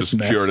virus. Just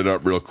cured it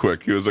up real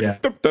quick. He was like,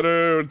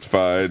 it's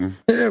fine.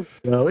 There we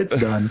go, it's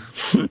done.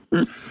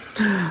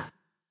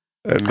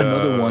 And,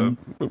 another one,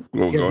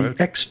 go ahead.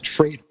 The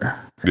X-Traitor.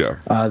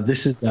 Yeah.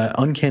 This is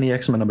Uncanny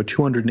X-Men number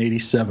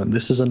 287.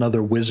 This is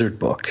another Wizard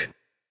book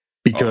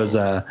because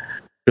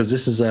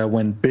this is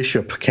when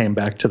Bishop came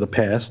back to the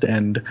past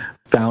and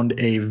found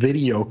a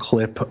video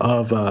clip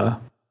of a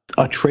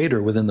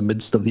traitor within the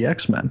midst of the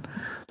X-Men.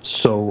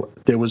 So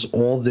there was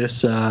all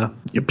this,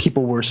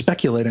 people were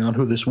speculating on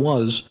who this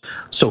was.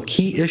 So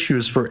key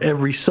issues for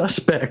every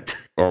suspect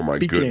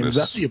became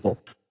valuable.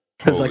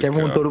 Because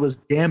everyone thought it was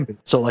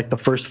Gambit. So like the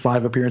first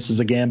 5 appearances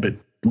of Gambit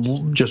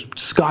just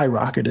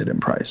skyrocketed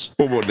in price.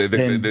 Well, they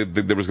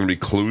there was going to be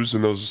clues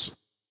in those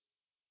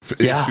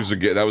issues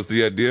again. That was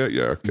the idea.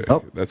 Yeah, okay.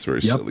 Yep. That's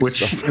very silly which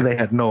stuff. They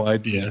had no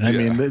idea. I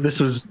mean, this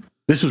was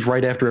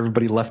right after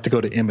everybody left to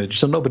go to Image,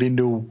 so nobody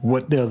knew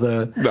what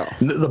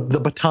the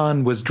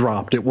baton was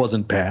dropped. It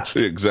wasn't passed.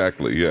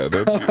 Exactly. Yeah.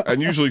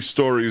 And usually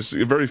stories,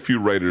 very few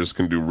writers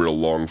can do real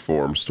long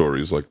form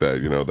stories like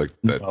that.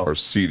 That are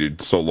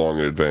seeded so long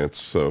in advance.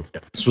 So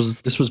this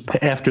was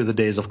after the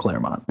days of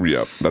Claremont.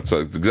 Yeah, that's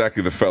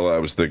exactly the fella I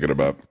was thinking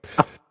about.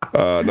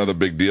 Another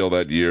big deal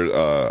that year,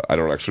 I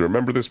don't actually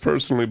remember this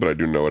personally, but I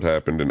do know it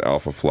happened in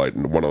Alpha Flight,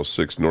 and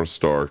 106 North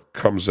Star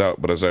comes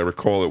out, but as I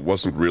recall, it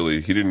wasn't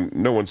really,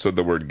 no one said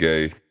the word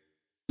gay.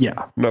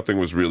 Yeah. Nothing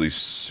was really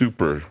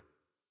super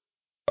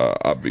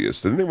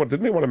obvious. Didn't they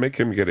want to make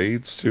him get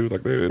AIDS too?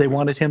 Like They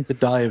wanted him to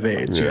die of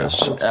AIDS, Yeah, yes.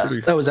 that's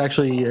pretty- That was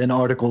actually an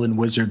article in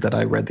Wizard that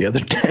I read the other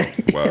day,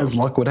 Wow. as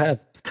luck would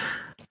have.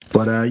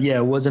 But yeah,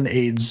 it was an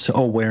AIDS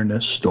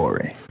awareness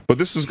story. But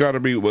this has got to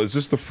be, was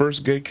this the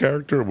first gay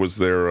character? Or was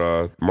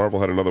there, Marvel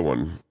had another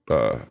one?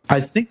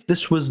 I think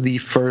this was the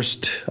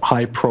first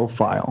high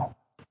profile.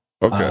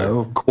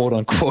 Okay. Quote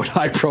unquote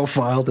high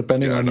profile,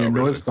 depending on your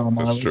North Star That's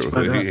mileage. true.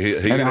 But, He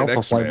an ain't an Alpha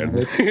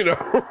X-Man, Flight, you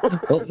know.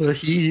 well,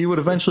 he would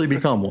eventually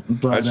become one,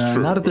 but That's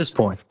true. not at this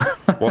point.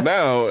 Well,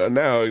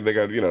 now they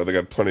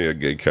got plenty of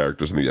gay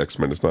characters in the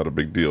X-Men. It's not a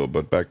big deal.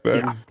 But back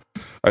then, Yeah.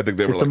 I think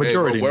they were It's a like, hey,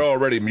 majority. we're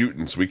already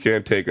mutants. We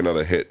can't take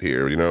another hit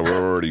here. You know,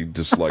 we're already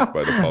disliked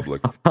by the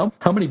public.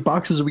 How many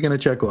boxes are we going to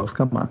check off?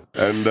 Come on.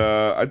 And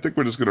I think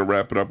we're just going to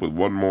wrap it up with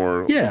one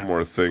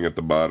more thing at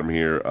the bottom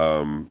here,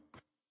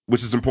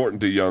 which is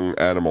important to young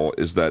Animal,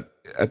 is that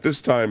at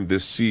this time,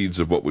 the seeds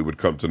of what we would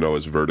come to know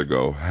as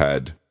Vertigo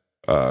had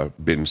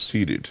been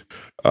seeded.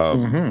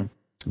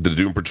 The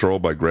Doom Patrol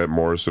by Grant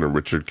Morrison and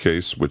Richard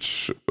Case,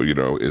 which, you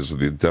know, is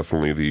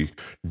definitely the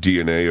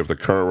DNA of the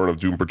current run of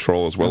Doom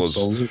Patrol, as well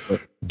Absolutely. as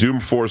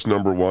Doom Force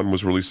 #1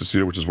 was released this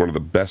year, which is one of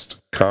the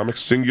best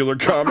singular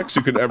comics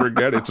you could ever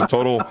get. It's a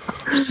total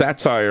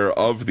satire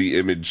of the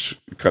Image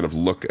kind of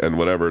look and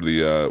whatever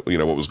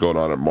what was going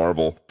on at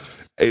Marvel.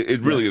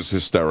 It really is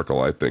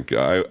hysterical, I think.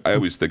 I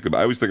always think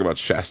about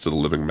Shasta the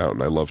Living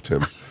Mountain. I loved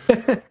him.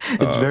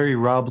 It's very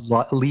Rob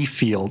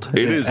Liefeld-esque.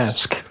 It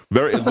is.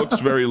 It looks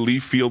very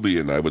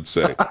Liefeld-ian, I would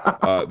say.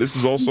 This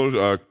is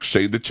also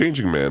Shade the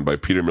Changing Man by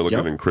Peter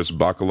Milligan and Chris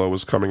Bacalo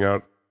was coming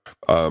out.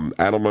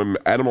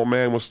 Animal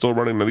Man was still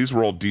running. Now, these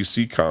were all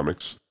DC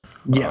comics.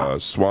 Yeah.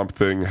 Swamp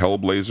Thing,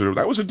 Hellblazer.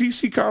 That was a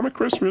DC comic,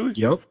 Chris, really?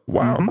 Yep.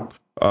 Wow.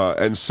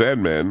 And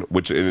Sandman,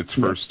 which in its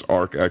first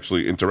arc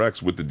actually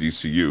interacts with the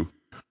DCU,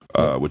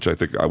 which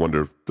I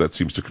wonder if that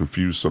seems to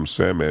confuse some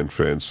Sandman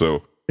fans.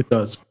 So it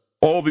does.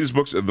 All these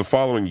books, the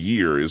following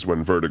year is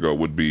when Vertigo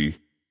would be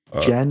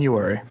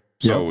January.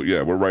 So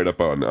yeah, we're right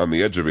up on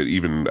the edge of it,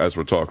 even as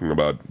we're talking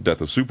about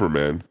Death of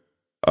Superman.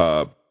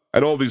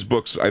 And all these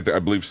books, I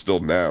believe still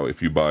now,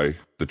 if you buy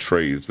the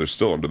trades, they're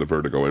still under the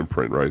Vertigo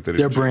imprint, right?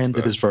 They're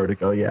branded as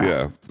Vertigo,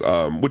 yeah.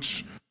 Yeah,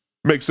 which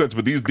makes sense.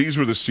 But these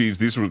were the seeds.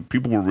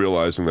 People were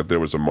realizing that there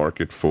was a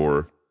market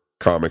for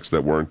comics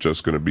that weren't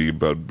just going to be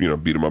about, beat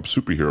 'em up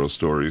superhero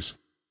stories.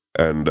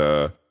 And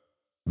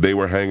they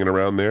were hanging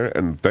around there.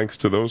 And thanks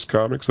to those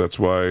comics, that's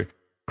why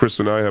Chris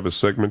and I have a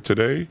segment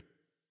today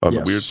on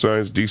the Weird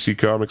Science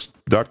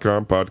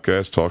DCComics.com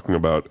podcast talking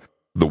about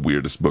the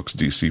weirdest books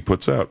DC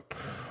puts out.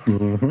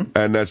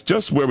 And that's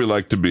just where we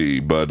like to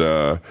be. But,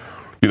 there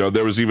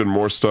was even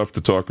more stuff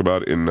to talk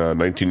about in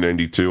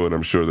 1992, and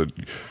I'm sure that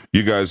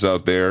you guys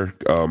out there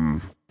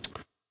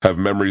have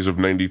memories of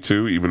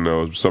 92, even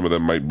though some of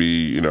them might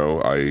be,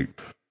 I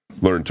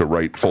learned to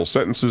write full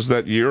sentences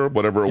that year,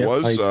 whatever it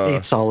was. I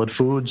ate solid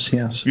foods,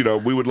 yes.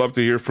 We would love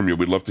to hear from you.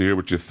 We'd love to hear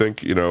what you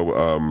think. You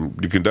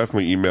can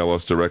definitely email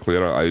us directly.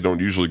 I don't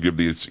usually give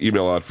this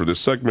email out for this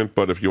segment,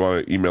 but if you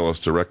want to email us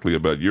directly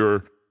about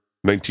your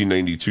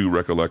 1992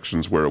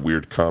 recollections, we're at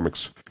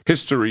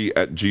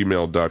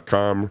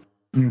weirdcomicshistory@gmail.com.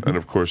 And,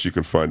 of course, you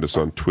can find us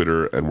on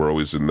Twitter, and we're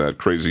always in that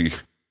crazy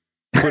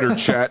Twitter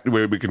chat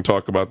where we can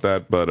talk about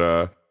that.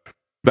 But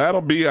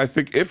that'll be, I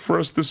think, it for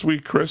us this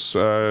week, Chris.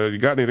 You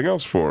got anything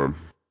else for him?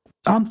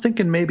 I'm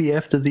thinking maybe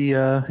after the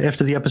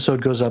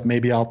episode goes up,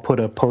 maybe I'll put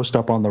a post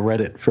up on the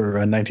Reddit for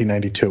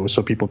 1992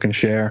 so people can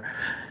share.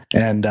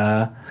 And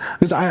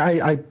because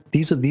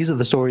these are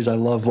the stories I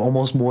love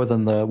almost more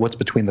than what's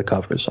between the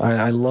covers.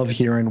 I love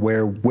hearing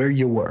where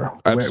you were.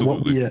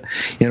 Absolutely.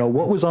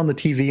 What was on the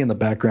TV in the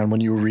background when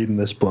you were reading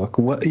this book?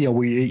 What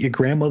were you at your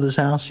grandmother's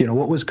house?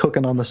 What was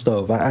cooking on the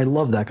stove? I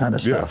love that kind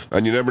of stuff.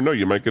 And you never know.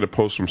 You might get a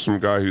post from some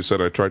guy who said,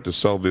 I tried to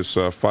sell this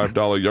 $5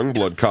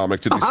 Youngblood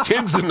comic to these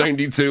kids in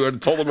 92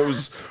 and told them it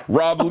was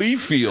Rob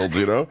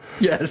Liefeld,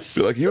 Yes.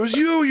 Be like, it was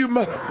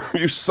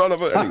you son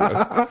of a...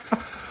 Anyway.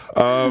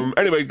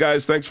 Anyway,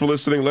 guys, thanks for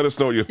listening. Let us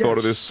know what you thought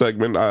of this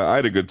segment. I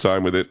had a good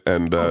time with it,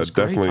 and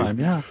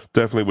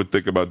definitely would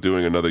think about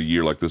doing another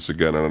year like this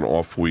again on an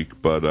off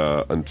week. But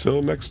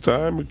until next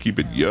time, we keep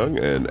it young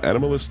and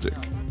animalistic.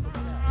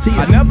 See ya.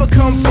 I never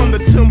come from the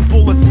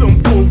temple of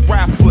simple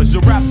rappers.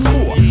 Your rap's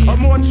poor.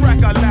 I'm on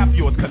track, I lap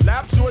yours.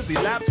 Collapse yours,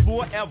 elapse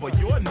forever.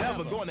 You're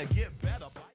never gonna get